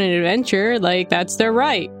go out on an adventure, like, that's their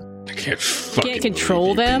right. I can't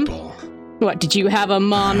control them. People. What, did you have a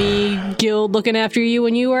mommy guild looking after you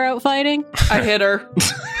when you were out fighting? I hit her.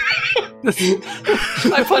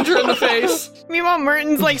 I punch her in the face. Meanwhile,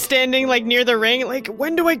 Merton's like standing like near the ring, like,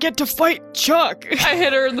 when do I get to fight Chuck? I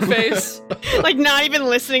hit her in the face. Like, not even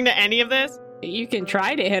listening to any of this. You can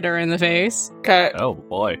try to hit her in the face. Okay. Oh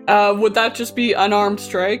boy. Would that just be unarmed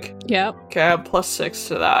strike? Yep. Okay, I have +6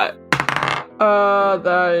 to that.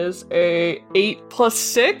 That is a 8 +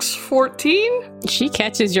 6, 14. She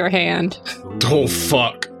catches your hand. Oh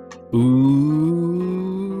fuck.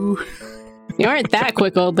 Ooh. You aren't that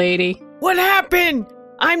quick, old lady. What happened?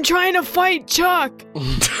 I'm trying to fight Chuck.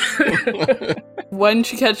 When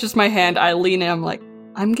she catches my hand, I lean in. I'm like,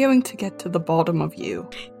 I'm going to get to the bottom of you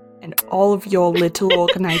and all of your little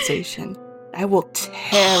organization. I will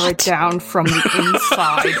tear it down from the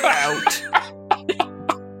inside out.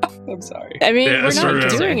 I'm sorry. I mean, Yeah, we're sort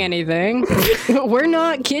not of. doing anything. We're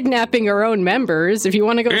not kidnapping our own members. If you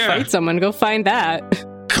want to go fight someone, go find that.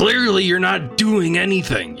 Clearly you're not doing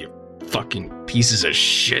anything, you fucking pieces of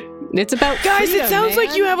shit. It's about Guys, freedom, it sounds like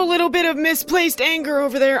man. you have a little bit of misplaced anger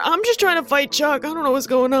over there. I'm just trying to fight Chuck. I don't know what's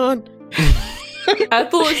going on.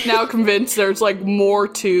 Ethel is now convinced there's like more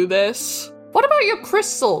to this. What about your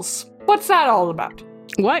crystals? What's that all about?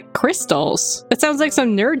 What? Crystals? That sounds like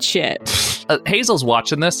some nerd shit. Hazel's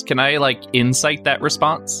watching this. Can I like insight that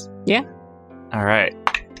response? Yeah. All right.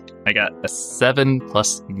 I got a 7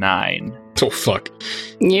 + 9. Oh fuck.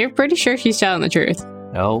 You're pretty sure she's telling the truth.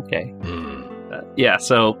 Okay. Yeah,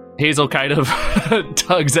 so Hazel kind of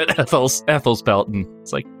tugs at Ethel's belt and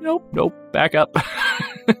it's like, nope, back up.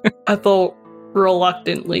 Ethel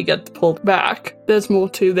reluctantly gets pulled back. There's more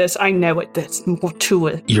to this. I know it. There's more to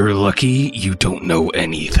it. You're lucky you don't know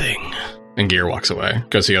anything. And Gear walks away,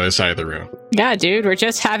 goes to the other side of the room. Yeah, dude, we're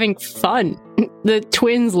just having fun. The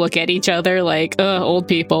twins look at each other like, old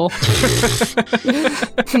people.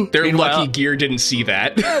 They're Meanwhile- lucky Gear didn't see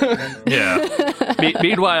that. Yeah.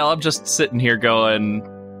 Meanwhile, I'm just sitting here going,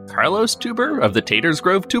 Carlos Tuber of the Taters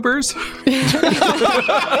Grove Tubers?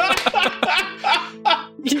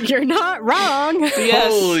 You're not wrong.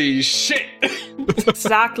 Yes, Holy shit.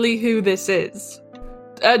 exactly who this is.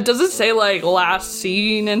 Does it say like last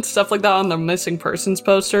seen and stuff like that on the missing persons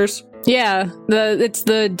posters? Yeah, it's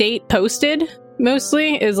the date posted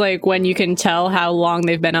mostly is like when you can tell how long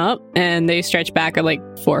they've been up, and they stretch back at like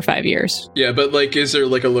 4 or 5 years. Yeah, but like, is there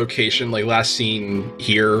like a location, like last seen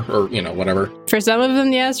here, or you know, whatever? For some of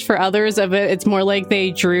them, yes. For others of it, it's more like they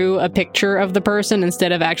drew a picture of the person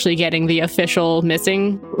instead of actually getting the official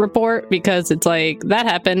missing report, because it's like that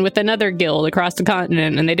happened with another guild across the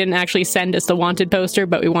continent, and they didn't actually send us the wanted poster,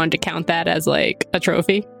 but we wanted to count that as like a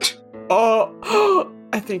trophy. Oh,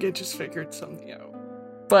 I think I just figured something out.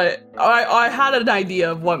 But I had an idea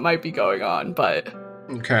of what might be going on, but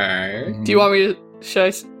Okay. do you want me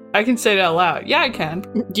to, I can say it out loud. Yeah, I can.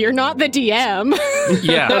 You're not the DM.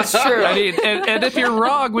 Yeah, That's true. I mean, and if you're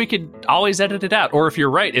wrong, we could always edit it out. Or if you're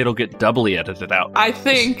right, it'll get doubly edited out. I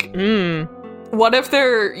think, Hmm. what if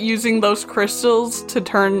they're using those crystals to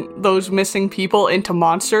turn those missing people into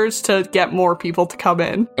monsters to get more people to come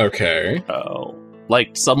in? Okay. Oh.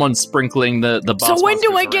 like someone sprinkling the boss. So when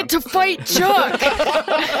do I monsters get to fight Chuck?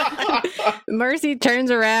 Mercy turns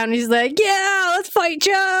around and he's like, yeah, let's fight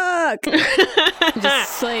Chuck!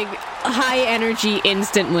 Just like high energy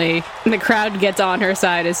instantly. And the crowd gets on her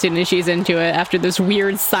side as soon as she's into it after this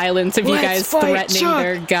weird silence of you guys threatening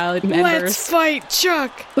their god members. Let's fight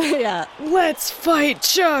Chuck! Yeah. Let's fight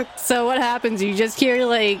Chuck! So what happens? You just hear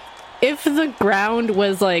like, if the ground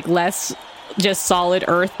was like less just solid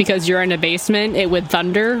earth because you're in a basement, it would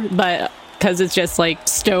thunder, but because it's just like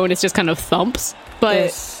stone, it's just kind of thumps. But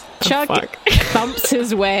Chuck thumps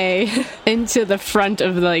his way into the front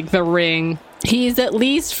of like the ring. He's at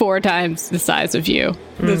least 4 times the size of you.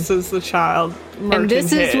 This is the child. And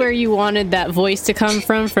this is where you wanted that voice to come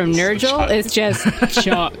from Nurgle. It's just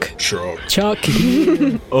Chuck. Chuck.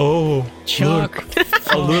 Oh, Chuck.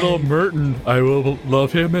 a little Merton. I will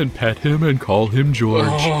love him and pet him and call him George.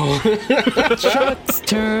 Chuck's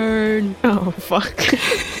turn. Oh, fuck.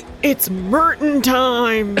 It's Merton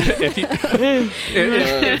time! If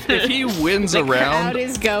he wins The around, crowd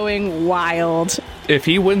is going wild. if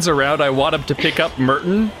he wins around, I want him to pick up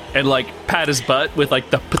Merton and like pat his butt with like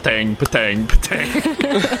the patang, patang,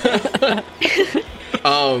 patang.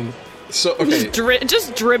 So okay.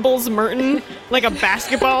 Just dribbles Merton like a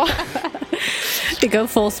basketball. To go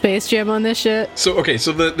full Space Jam on this shit. So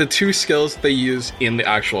the 2 skills they use in the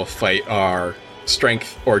actual fight are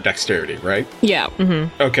strength or dexterity, right? Yeah.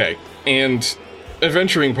 Mm-hmm. Okay. And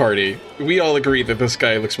adventuring party, we all agree that this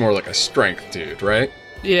guy looks more like a strength dude, right?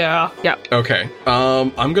 Yeah. Okay.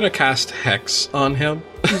 I'm gonna cast Hex on him.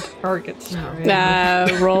 Targets.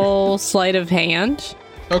 Roll sleight of hand.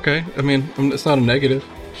 Okay. I mean, it's not a negative.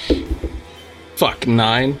 Fuck,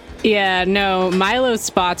 9. Yeah, no, Milo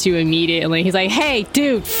spots you immediately. He's like, hey,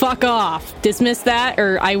 dude, fuck off. Dismiss that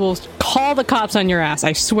or I will call the cops on your ass.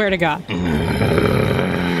 I swear to God.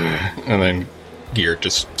 And then Gear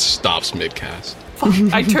just stops mid-cast.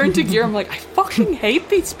 I turn to Gear, I'm like, I fucking hate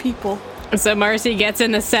these people. So Marcy gets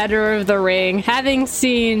in the center of the ring, having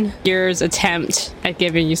seen Gear's attempt at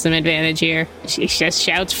giving you some advantage here. She just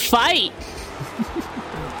shouts, fight!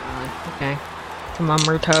 Okay. Come on,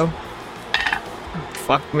 Murto.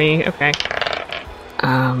 Fuck me. Okay.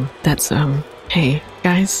 That's hey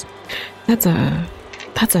guys, that's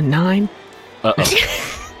a 9.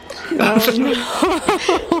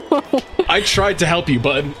 I tried to help you,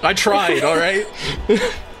 bud. I tried, all right?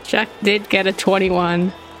 Chuck did get a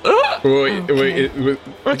 21. Wait,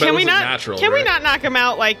 Or can we not? Natural, can we right? not knock him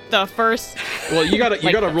out like the first? Well, you gotta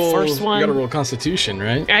Like the roll. first one? You gotta roll Constitution,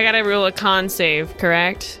 right? I gotta roll a con save,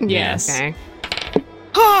 correct? Yes. Okay.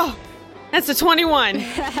 Oh, that's a 21.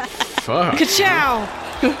 Fuck. Ka-chow!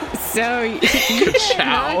 So you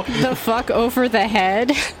knock the fuck over the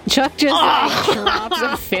head. Chuck just like, drops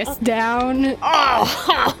a fist down.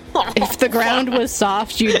 If the ground was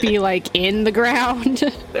soft, you'd be like in the ground.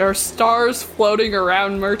 There are stars floating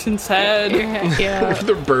around Merton's head. Yeah.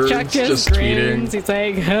 The birds Chuck just tweeting. grins. He's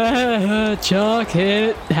like, Chuck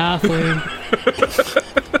hit halfling.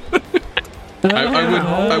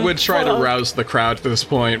 I would try to rouse the crowd at this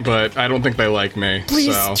point, but I don't think they like me.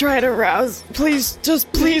 Please so. try to rouse. Please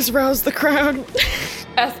rouse the crowd.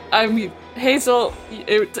 I mean, Hazel,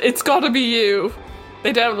 it's gotta be you.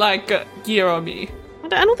 They don't like Gear or me.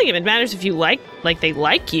 I don't think it matters if you like they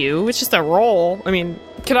like you. It's just a roll. I mean,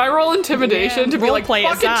 Can I roll intimidation to be role like, play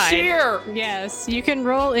fucking aside. cheer? Yes, you can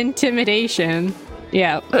roll intimidation.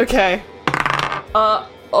 Yeah. Okay.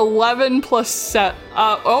 11 plus 7.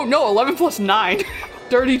 11 plus 9.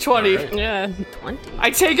 Dirty 20. Right. Yeah. 20. I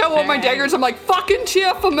take out one of my Alright. daggers. I'm like, fucking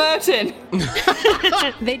cheer for Merton.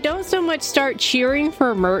 They don't so much start cheering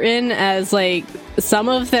for Merton as like some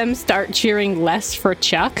of them start cheering less for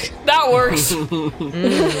Chuck. That works.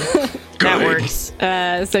 That works.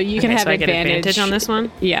 So you can have so I get advantage on this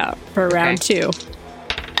one. Yeah, for round 2.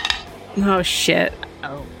 Oh shit.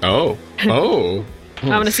 Oh. I'm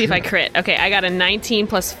gonna see if I crit. Okay, I got a 19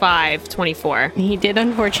 plus 5, 24. He did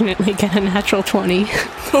unfortunately get a natural 20.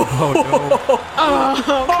 Oh,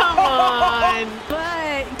 come on.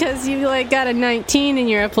 But because you like got a 19 and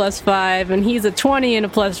you're a +5 and he's a 20 and a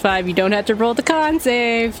 +5, you don't have to roll the con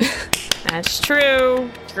save. That's true.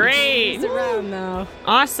 Great. He's around though.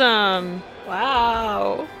 Awesome.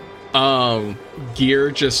 Wow. Gear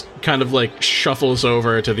just kind of like shuffles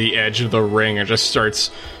over to the edge of the ring and just starts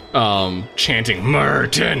chanting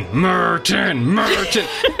Merton. I'm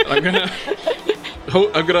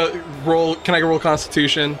gonna roll. Can I roll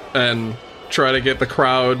Constitution and try to get the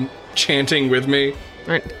crowd chanting with me? All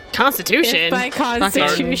right. Constitution. If by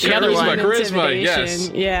constitution. The other one. Charisma, yes.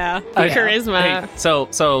 Yeah. Charisma. Hey,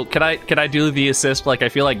 so can I do the assist? Like, I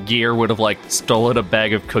feel like Gear would have like stolen a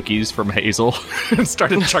bag of cookies from Hazel and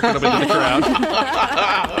started chucking them into the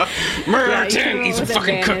crowd. Merton, eat some with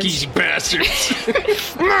fucking advantage. cookies, you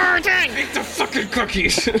bastards! Merton, eat the fucking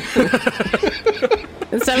cookies!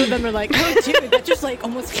 And some of them are like, oh, dude, that just like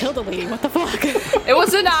almost killed a lady. What the fuck? It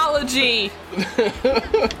was analogy.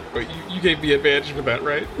 Wait, you gave me advantage for that,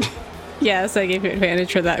 right? Yes, I gave you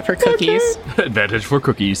advantage for that for cookies. Advantage for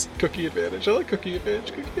cookies. Cookie advantage. I like cookie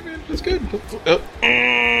advantage. Cookie advantage is good.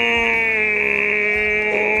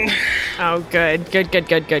 Oh,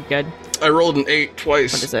 good. I rolled an 8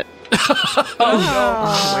 twice. What is it? Oh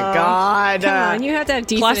my god. Come on, you have to have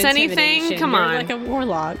decent plus anything? intimidation. Come You're on. like a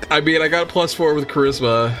warlock. I mean, I got a +4 with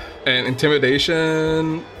charisma and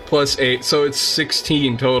intimidation +8, so it's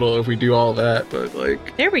 16 total if we do all that. But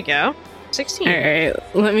like, There we go. 16. All right,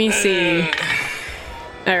 let me see.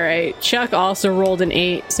 All right, Chuck also rolled an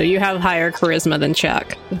 8, so you have higher charisma than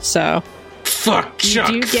Chuck. So fuck Chuck.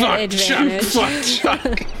 do get Fuck advantage. Chuck. Fuck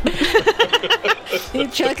Chuck.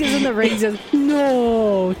 if Chuck is in the ring, he says,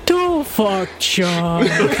 "No, don't fuck Chuck."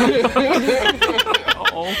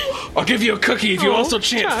 I'll give you a cookie if you Oh, also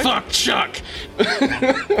chant Chuck. "fuck Chuck."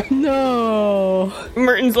 No.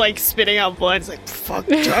 Merton's like spitting out blood. It's like, fuck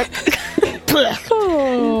Chuck. Blech.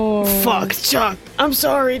 Oh. Fuck Chuck. I'm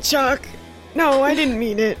sorry, Chuck. No, I didn't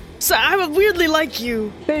mean it. So I weirdly like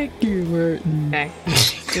you. Thank you, Merton. Okay.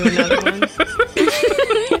 Do another one.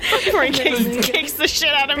 Before he kicks the shit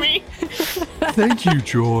out of me. Thank you,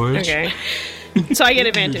 George. Okay. So I get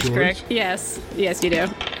advantage, correct? Yes, you do.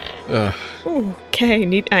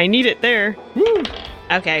 Okay, I need it there.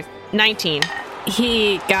 Okay, 19.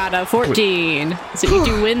 He got a 14, so you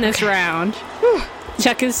do win this round.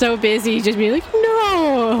 Chuck is so busy, just being like,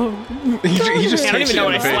 "No." He just I don't takes even know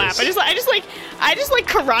you what in I the slap. face. I just like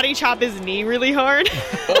karate chop his knee really hard.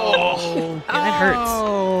 Oh. Yeah, that hurts.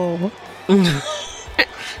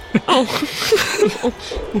 Oh.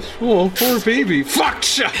 Oh, poor baby. Fuck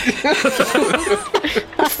Chuck.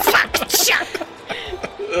 Fuck Chuck.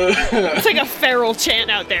 It's like a feral chant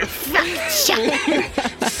out there. Fuck Chuck.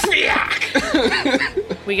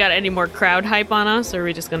 We got any more crowd hype on us, or are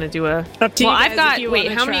we just gonna do a? Up to you Well, guys I've got. if you Wait,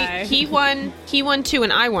 wanna how try. many? He won 2,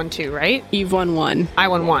 and I won 2, right? You've won 1. I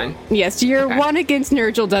won 1. Yes, your Okay. 1 against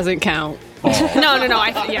Nurgle doesn't count. No.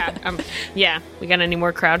 Yeah. We got any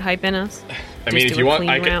more crowd hype in us? I mean, Just if do you a want, clean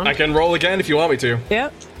I round? can roll again if you want me to.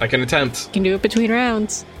 Yep. I can attempt. You can do it between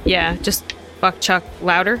rounds. Yeah, just fuck Chuck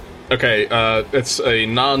louder. Okay, it's a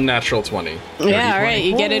non-natural 20. Yeah, all right.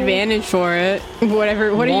 You get advantage for it.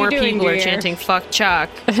 Whatever. What More are you doing people are here? chanting "fuck Chuck."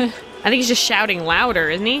 I think he's just shouting louder,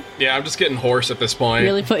 isn't he? Yeah, I'm just getting hoarse at this point.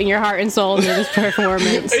 Really putting your heart and soul into this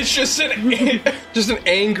performance. It's just an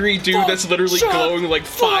angry dude that's literally glowing like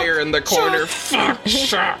fire in the corner. Fuck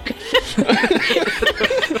Chuck.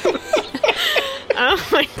 Oh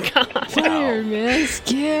my god! Fireman,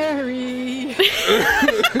 scary.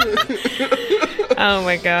 Oh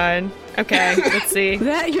my god! Okay, let's see. Is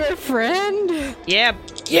that your friend? Yeah,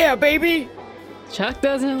 baby. Chuck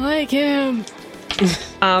doesn't like him.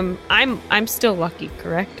 I'm still lucky,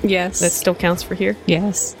 correct? Yes. That still counts for here.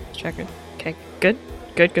 Yes. Check it. Okay, good.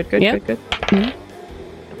 Yep. Good.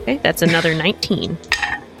 Okay, that's another 19.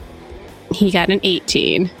 He got an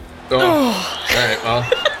 18. Oh. All right. Well.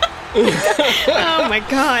 Oh my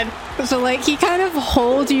god! So, like, he kind of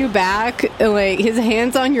holds you back, like, his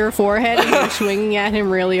hand's on your forehead, and you're swinging at him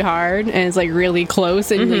really hard, and it's, like, really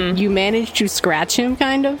close, and like, you manage to scratch him,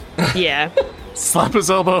 kind of. Yeah, Slap his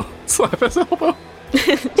elbow.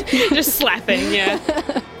 just slapping. Yeah.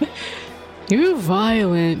 You're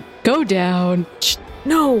violent. Go down.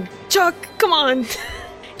 No, Chuck, come on.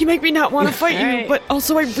 You make me not want to fight Alright. you, but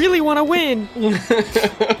also I really want to win.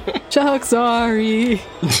 Chuck, sorry.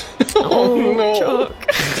 Oh, no. Chuck.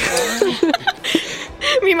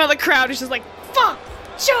 Meanwhile, the crowd is just like, fuck,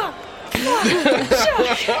 Chuck.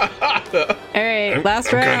 Alright,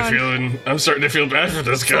 last round. I'm starting to feel bad for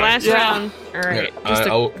this guy. Last round. All right.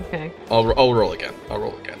 Yeah, okay. I'll roll again.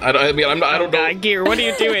 I don't know. God, Gear, what are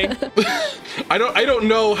you doing? I don't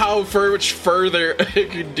know how much further I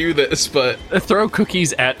could do this, but Throw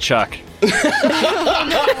cookies at Chuck.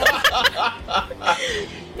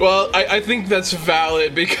 well, I think that's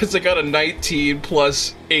valid because I got a 19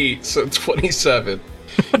 plus 8, so 27.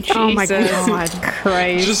 Oh my Jesus God.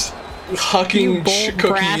 Christ. Just hucking you bold,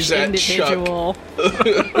 brash cookies at Chuck. individual.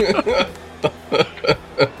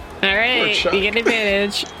 Alright, Chuck. you get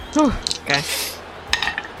advantage. Okay.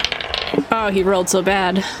 Oh, he rolled so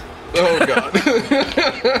bad. Oh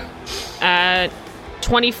god.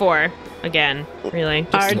 24. again, really.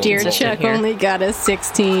 Just Our dear consistent Chuck here. only got a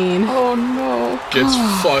 16. Oh no. Gets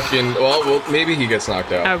fucking well, maybe he gets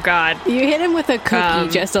knocked out. Oh God. You hit him with a cookie,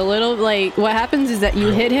 just a little, like, what happens is that you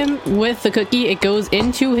hit him with the cookie, it goes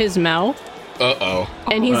into his mouth, Uh-oh.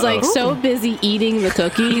 and he's, like, so busy eating the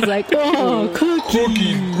cookie, he's like, oh,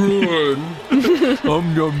 cookie. Good.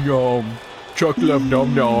 Yum yum. Chuck love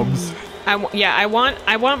num nums. I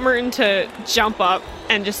want Merton to jump up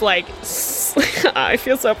and just like I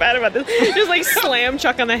feel so bad about this. Just like slam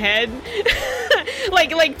Chuck on the head,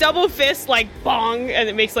 like double fist, like bong, and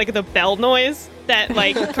it makes like the bell noise that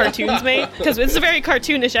like cartoons make, because it's a very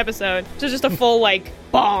cartoonish episode. So just a full like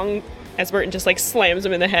bong as Merton just like slams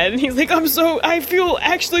him in the head, and he's like, I feel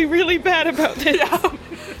actually really bad about this. Yeah.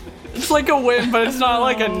 It's like a win, but it's not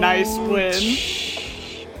like a nice win.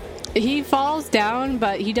 He falls down,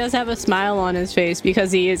 but he does have a smile on his face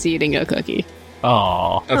because he is eating a cookie.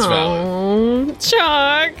 Aw, That's valid. Oh,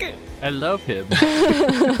 Chuck. I love him.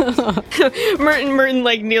 Merton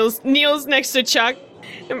like kneels next to Chuck.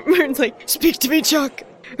 And Merton's like, speak to me, Chuck.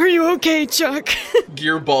 Are you okay, Chuck?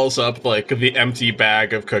 Gear balls up like the empty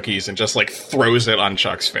bag of cookies and just like throws it on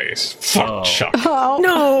Chuck's face. Fuck Chuck. Oh,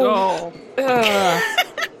 No.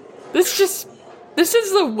 This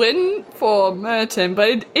is the win for Merton,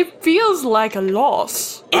 but it feels like a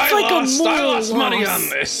loss. It's like a moral lost money loss. on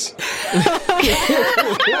this.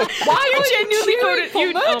 Why are you genuinely cheering voted- for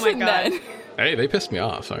you- oh my Merton God. then? Hey, they pissed me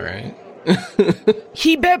off, all right.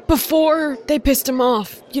 He bet before they pissed him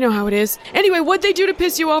off. You know how it is. Anyway, what'd they do to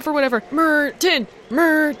piss you off or whatever? Merton.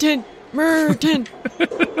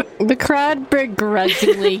 the crowd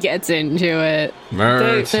begrudgingly gets into it.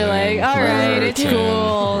 Merton, They're like, all right, it's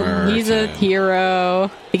cool. He's a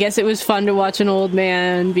hero. I guess it was fun to watch an old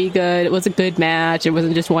man be good. It was a good match. It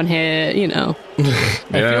wasn't just one hit, you know. I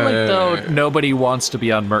feel like, though, nobody wants to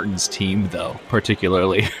be on Merton's team, though,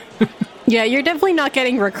 particularly. Yeah, you're definitely not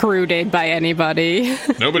getting recruited by anybody.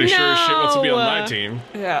 Nobody sure as shit wants to be on No. my team.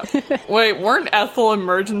 Yeah. Wait, weren't Ethel and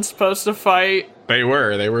Merton supposed to fight? They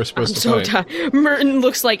were supposed to So fight. tired. Merton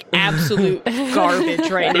looks like absolute garbage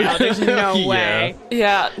right now. There's no Yeah. way.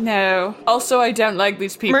 Yeah, no. Also, I don't like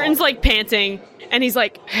these people. Merton's like panting, and he's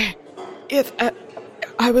like, if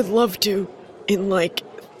I would love to in like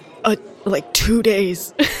 2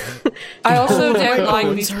 days. I also My don't like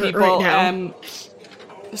bones these hurt people. right now.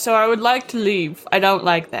 So I would like to leave. I don't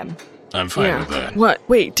like them. I'm fine with that. What?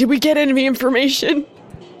 Wait, did we get any information?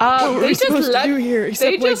 What were They we just supposed let to do here? they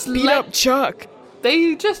Except just like beat let up Chuck.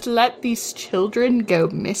 they just let these children go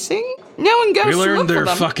missing. No one goes We to learned look for they're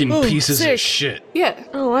them. fucking Oh, pieces sick. of shit. Yeah.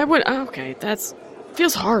 Oh, I would. Okay, that's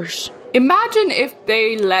feels harsh. Imagine if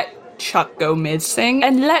they let Chuck go missing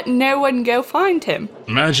and let no one go find him.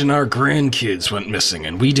 Imagine our grandkids went missing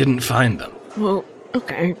and we didn't find them. Well,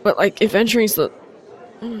 okay, but like if entering the,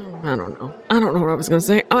 I don't know. I don't know what I was gonna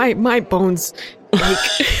say. My bones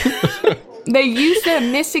ache. They use their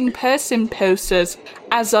missing person posters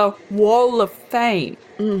as a wall of fame.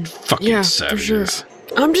 Fucking Yeah, for sure. savages.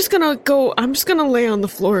 I'm just gonna lay on the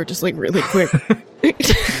floor just like really quick.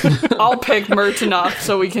 I'll pick Merton up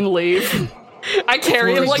so we can leave. I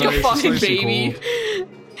carry him like a fucking baby.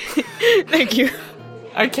 Thank you.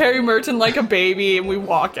 I carry Merton like a baby and we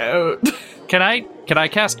walk out. Can I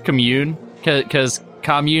cast Commune? Because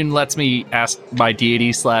Commune lets me ask my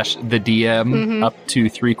deity / the DM up to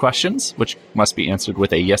 3 questions, which must be answered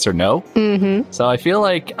with a yes or no. Mm-hmm. So I feel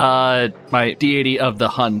like my deity of the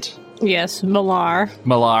hunt, Yes, Malar.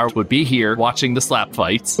 Malar, would be here watching the slap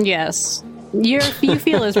fights. Yes. You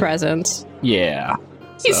feel his presence. Yeah.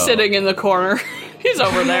 He's So- sitting in the corner. He's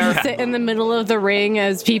over there. Sit in the middle of the ring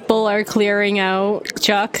as people are clearing out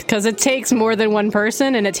Chuck, because it takes more than one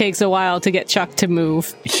person and it takes a while to get Chuck to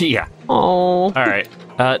move. Yeah. Oh, All right.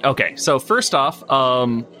 Okay. So first off,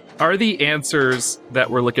 are the answers that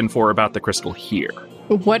we're looking for about the crystal here?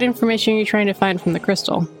 What information are you trying to find from the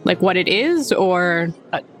crystal? Like what it is, or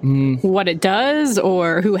what it does,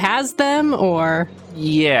 or who has them, or...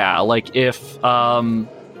 Yeah, like if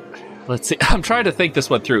let's see. I'm trying to think this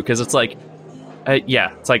one through because it's like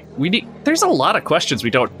it's like there's a lot of questions we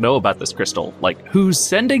don't know about this crystal. Like who's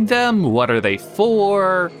sending them? What are they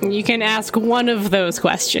for? You can ask one of those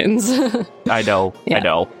questions. I know. Yeah. I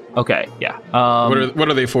know. Okay, yeah. What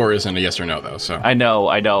are they for isn't a yes or no, though, so. I know.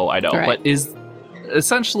 Right. But is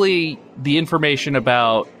essentially the information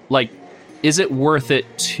about, like, is it worth it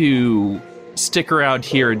to stick around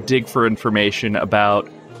here and dig for information about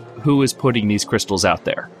who is putting these crystals out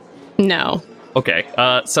there? No. Okay,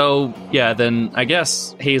 so, yeah, then I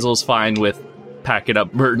guess Hazel's fine with packing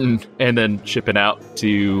up Merton and then shipping out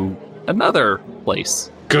to another place.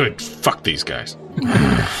 Good. Fuck these guys.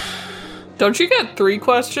 Don't you get 3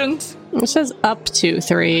 questions? It says up to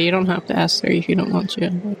 3. You don't have to ask 3 if you don't want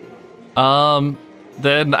to.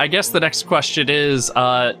 Then I guess the next question is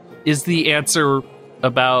the answer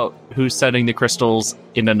about who's setting the crystals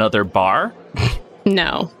in another bar?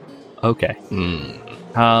 No. Okay.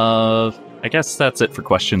 I guess that's it for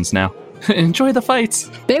questions now. Enjoy the fights.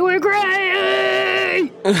 They were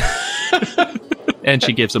great! And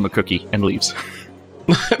she gives him a cookie and leaves.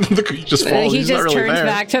 The cookie just falls. He He's not just really turns there.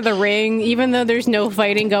 back to the ring. Even though there's no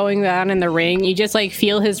fighting going on in the ring, you just like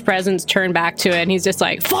feel his presence turn back to it, and he's just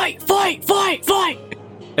like, fight, fight, fight, fight!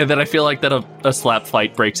 And then I feel like that a slap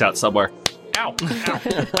fight breaks out somewhere. Ow, ow,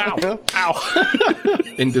 ow, ow.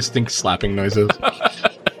 Indistinct slapping noises.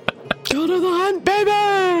 Go to the hunt,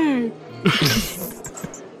 baby!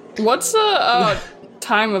 What's the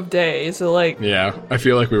time of day? Is it like Yeah, I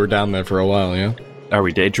feel like we were down there for a while, yeah? Are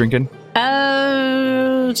we day drinking?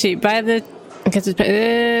 Let's see, because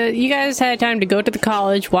you guys had time to go to the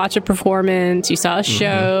college, watch a performance, you saw a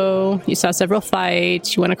show, you saw several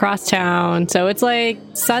fights, you went across town. So it's like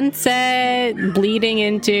sunset bleeding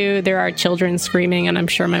into there are children screaming, and I'm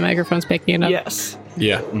sure my microphone's picking it up. yes?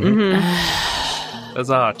 Yeah.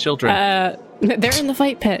 Huzzah, children. They're in the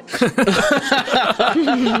fight pit.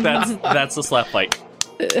 That's the slap fight.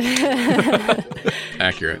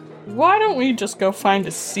 Accurate. Why don't we just go find a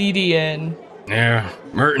CDN? Yeah,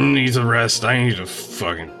 Merton needs a rest. I need to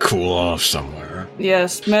fucking cool off somewhere.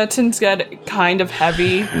 Yes, Merton's get kind of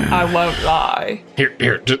heavy. I won't lie.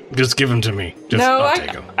 Here, just give him to me. I'll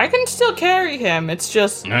take him. I can still carry him. It's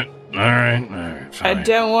just All right, I fine.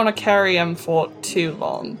 don't want to carry him for too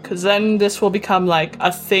long, because then this will become like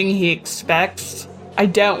a thing he expects. I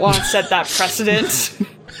don't want to set that precedent.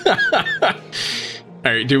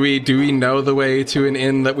 All right, do we know the way to an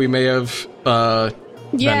inn that we may have Yeah,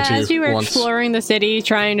 been to as you were once? exploring the city,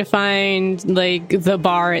 trying to find like the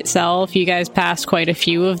bar itself, you guys passed quite a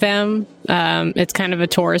few of them. It's kind of a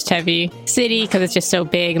tourist-heavy city because it's just so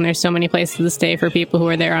big, and there's so many places to stay for people who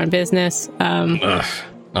are there on business. Ugh,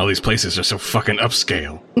 all these places are so fucking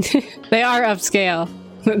upscale. They are upscale.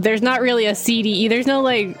 There's not really a seedy. There's no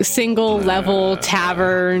like single level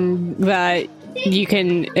tavern that you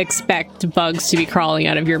can expect bugs to be crawling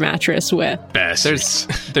out of your mattress with. Bastards.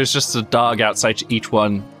 There's just a dog outside each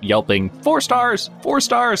one yelping, 4 stars, 4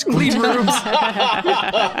 stars, clean rooms.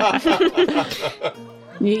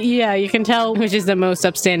 Yeah, you can tell which is the most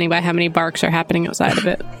upstanding by how many barks are happening outside of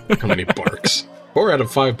it. How many barks? 4 out of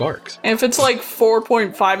 5 barks. And if it's like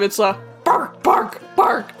 4.5, it's a bark, bark,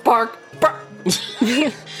 bark, bark, bark.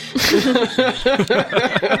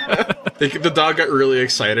 The dog got really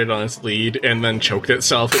excited on its lead and then choked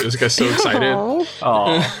itself. It was got so excited. Oh,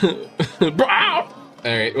 All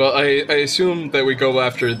right. Well, I assume that we go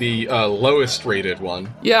after the lowest rated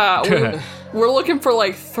one. Yeah, we're looking for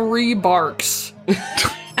like 3 barks.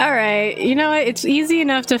 All right, you know what? It's easy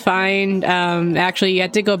enough to find. Actually, you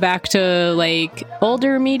had to go back to like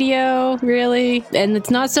older Medio, really, and it's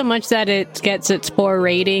not so much that it gets its poor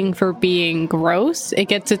rating for being gross. It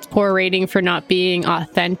gets its poor rating for not being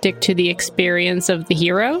authentic to the experience of the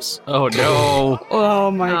heroes. oh no. Oh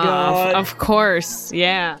my god. Of course,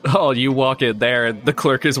 yeah. Oh, you walk in there and the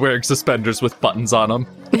clerk is wearing suspenders with buttons on them.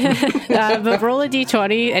 But roll a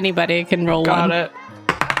d20. Anybody can roll Got one. it.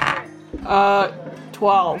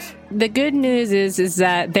 12. The good news is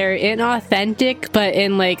that they're inauthentic, but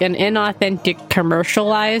in like an inauthentic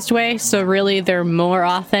commercialized way. So really, they're more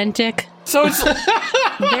authentic. So it's They're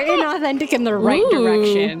inauthentic in the right Ooh.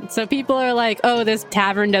 direction. So people are like, "Oh, this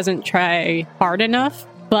tavern doesn't try hard enough."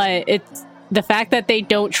 But it's the fact that they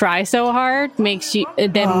don't try so hard makes you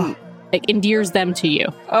them like endears them to you.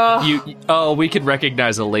 We could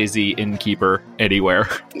recognize a lazy innkeeper anywhere.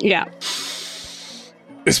 Yeah.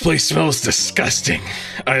 This place smells disgusting.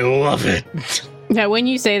 I love it. Now, when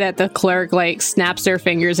you say that, the clerk like snaps their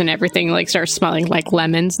fingers and everything like starts smelling like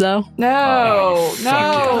lemons, though. no. So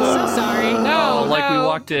sorry. No. Like we no.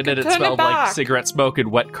 walked in and it Turn smelled like back. cigarette smoke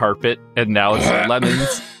and wet carpet, and now it's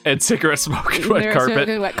lemons and cigarette smoke and wet They're carpet.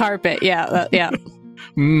 smoking wet carpet. Yeah, yeah.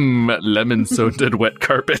 Lemon soaked and wet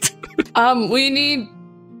carpet. We need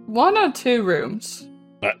 1 or 2 rooms.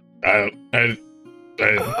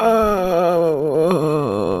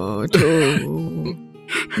 Oh,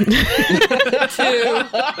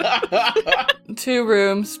 Two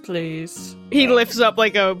rooms, please. He lifts up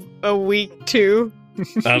like a weak 2.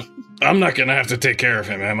 I'm not gonna have to take care of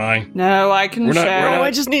him, am I? No, I can We're not- share. we're not-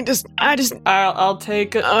 I just need to. I'll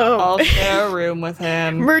take it. Oh. I'll share a room with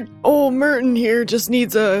him. Merton here just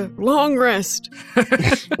needs a long rest.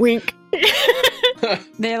 Wink.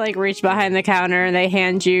 They like reach behind the counter and they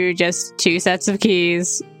hand you just 2 sets of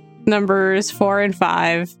keys, numbers 4 and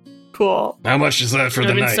 5. cool. How much is that for It would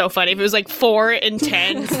the have been night? so funny if it was like 4 and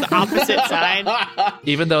 10, it's the opposite side.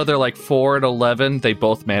 Even though they're like 4 and 11, they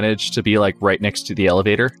both manage to be like right next to the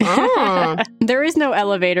elevator. Oh. There is no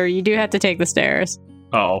elevator. You do have to take the stairs.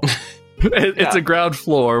 Oh. It's a ground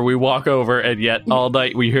floor. We walk over, and yet all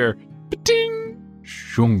night we hear ding,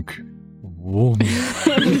 shunk, whoom.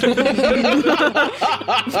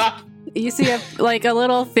 You see a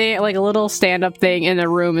little thing, like a little stand-up thing in the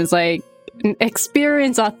room is like,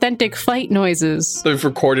 experience authentic fight noises. They've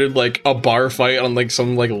recorded like a bar fight on like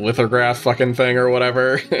some like lithograph fucking thing or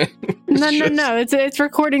whatever. No. It's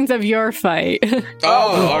recordings of your fight.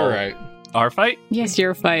 Oh, all right. Our fight? Yes,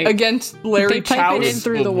 your fight. Against Larry They pipe it in Chouse.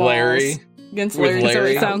 through the With walls. Larry. Against with Larry. Larry. So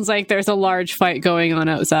it Chouse. sounds like there's a large fight going on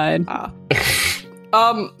outside.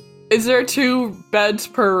 Is there 2 beds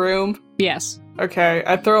per room? Yes. Okay,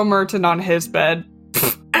 I throw Merton on his bed.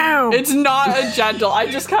 Ow. It's not a gentle. I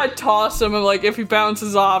just kind of toss him and like if he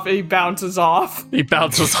bounces off, he bounces off. He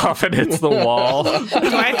bounces off and hits the wall. Do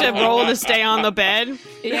I have to roll to stay on the bed?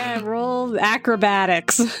 Yeah, roll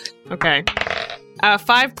acrobatics. Okay.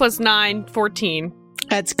 5 plus 9, 14.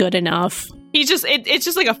 That's good enough. He just, it's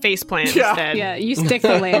just like a face plant Yeah. instead. Yeah, you stick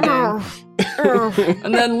the landing.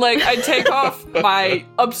 And then like I take off my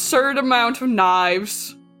absurd amount of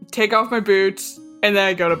knives, take off my boots, and then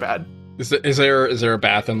I go to bed. Is there a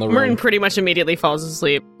bath in the room? Merton pretty much immediately falls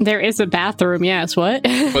asleep. There is a bathroom, yes. What?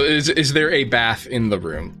 But is there a bath in the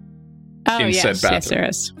room? Oh, In said yes, bathroom. there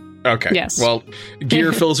is. Okay. Yes. Well,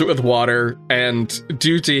 Gear fills it with water, and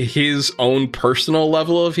due to his own personal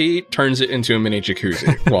level of heat, turns it into a mini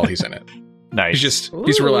jacuzzi while he's in it. Nice.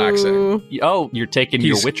 He's relaxing. Ooh. Oh, you're taking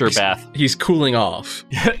your Witcher bath. He's cooling off.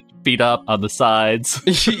 Feet up on the sides.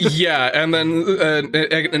 Yeah, and then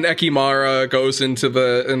an Ekimara goes into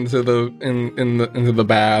the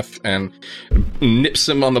bath and nips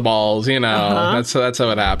him on the balls. You know, Uh-huh. that's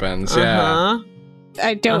how it happens. Yeah. Uh-huh.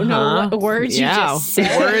 I don't know what words you Yeah, just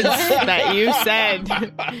said. words that you said.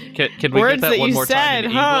 Can we Words get that that one you more time said,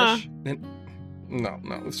 in huh? English? No,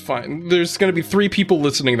 it's fine. There's going to be 3 people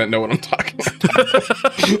listening that know what I'm talking about.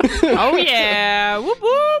 Oh yeah. Whoop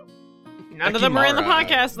whoop. None of them are in the Ekimara.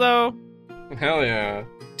 podcast though. Hell yeah.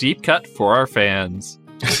 Deep cut for our fans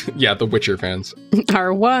Yeah, the Witcher fans.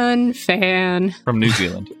 Our one fan. from New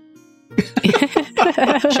Zealand.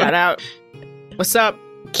 Shout out. What's up,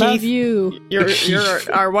 Love Keith? you. You're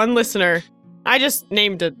our one listener. I just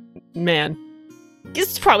named a man.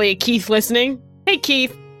 It's probably a Keith listening. Hey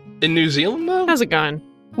Keith, In New Zealand, though? how's it going?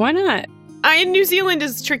 Why not? In New Zealand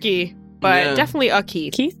is tricky, but Yeah. definitely a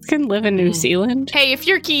Keith. Keith can live in New Zealand. Hey, if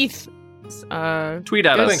you're Keith, Tweet at Good.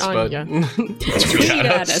 us. Thanks, on bud. ya. Tweet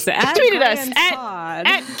at us at Tweet at us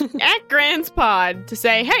GrandsPod. at Grand's Pod to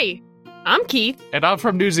say, hey, I'm Keith. And I'm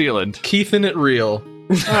from New Zealand. Keith in it real.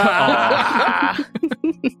 Ah.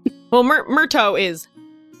 Well, Murto is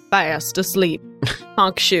fast asleep.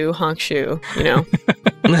 Honk shoe, you know.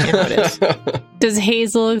 how it is. Does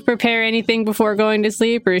Hazel prepare anything before going to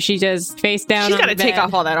sleep, or is she just face down She's on got to the take bed?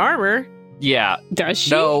 off all that armor. Yeah. Does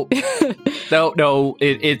she? No. No.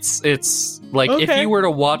 It's like if Okay. you were to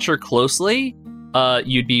watch her closely,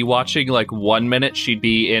 you'd be watching like 1 minute she'd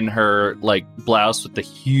be in her like blouse with the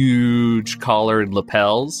huge collar and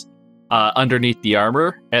lapels underneath the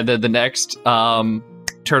armor, and then the next turn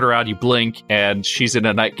around, you blink, and she's in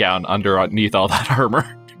a nightgown underneath all that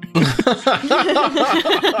armor.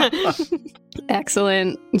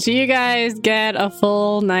 Excellent. So you guys get a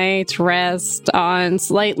full night's rest on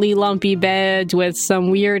slightly lumpy beds with some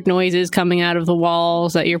weird noises coming out of the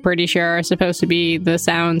walls that you're pretty sure are supposed to be the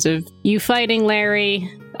sounds of you fighting Larry.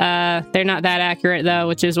 They're not that accurate though,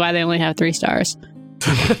 which is why they only have 3 stars.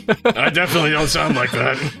 I definitely don't sound like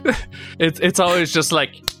that. It's always just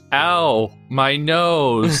like, ow, my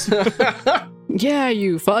nose. Yeah,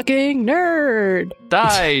 you fucking nerd.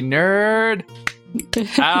 Die, nerd.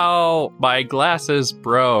 Ow, my glasses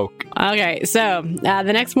broke. Okay, so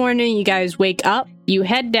the next morning you guys wake up, you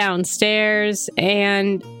head downstairs,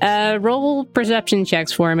 and roll perception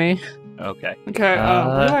checks for me. Okay. Okay,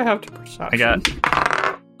 what do I have to perception? I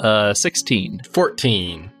got 16.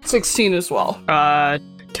 14. 16 as well.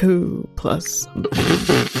 2 plus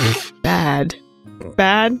bad.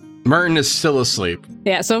 Merton is still asleep.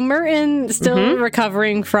 Yeah, so Merton still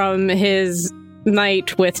recovering from his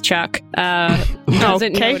night with Chuck.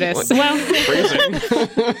 Doesn't Okay. notice. Well,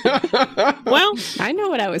 well, I know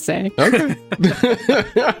what I was saying. Okay.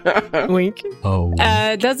 wink. Oh.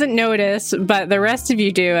 Doesn't notice, but the rest of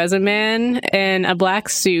you do, as a man in a black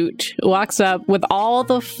suit walks up with all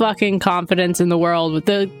the fucking confidence in the world, with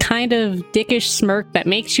the kind of dickish smirk that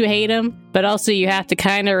makes you hate him, but also you have to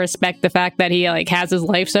kind of respect the fact that he like has his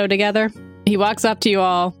life so together. He walks up to you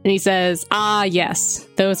all and he says, "Ah, yes,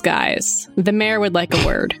 those guys. The mayor would like a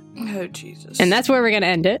word." Oh, Jesus. And that's where we're going to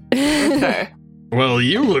end it. Okay. Well,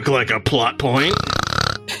 you look like a plot point.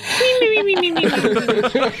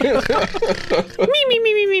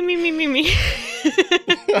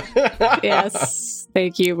 Yes.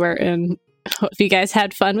 Thank you, Burton. Hope you guys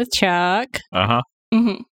had fun with Chuck. Uh-huh.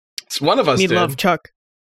 Mm-hmm. It's one of us Me did. love Chuck.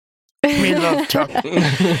 Me love Chuck.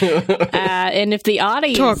 And if the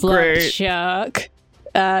audience Chuck, loves great. Chuck,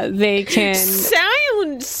 they can...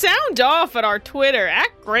 Sound off at our Twitter at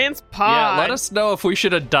Grants Pod. Yeah, let us know if we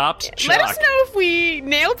should adopt Chuck. Let us know if we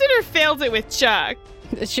nailed it or failed it with Chuck.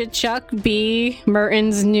 Should Chuck be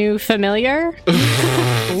Merton's new familiar?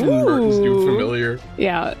 Merton's new familiar.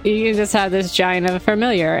 Yeah, you can just have this giant of a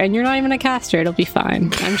familiar, and you're not even a caster. It'll be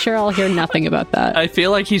fine. I'm sure I'll hear nothing about that. I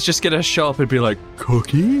feel like he's just gonna show up and be like,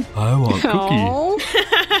 Cookie? I want Cookie. Aw.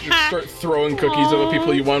 Just start throwing cookies at the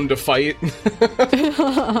people you want him to fight.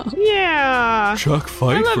 Yeah. Chuck,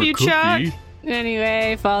 fight I love for you, Cookie. Chuck.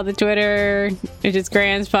 Anyway, follow the Twitter, which is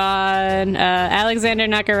Grandspod. Alexander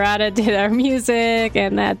Nakarada did our music,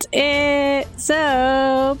 and that's it.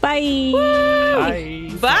 So, bye.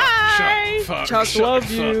 Bye. Bye. Fuck, Chuck, fuck, love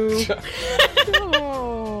fuck, you. Chuck.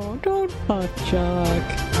 Oh, don't fuck Chuck.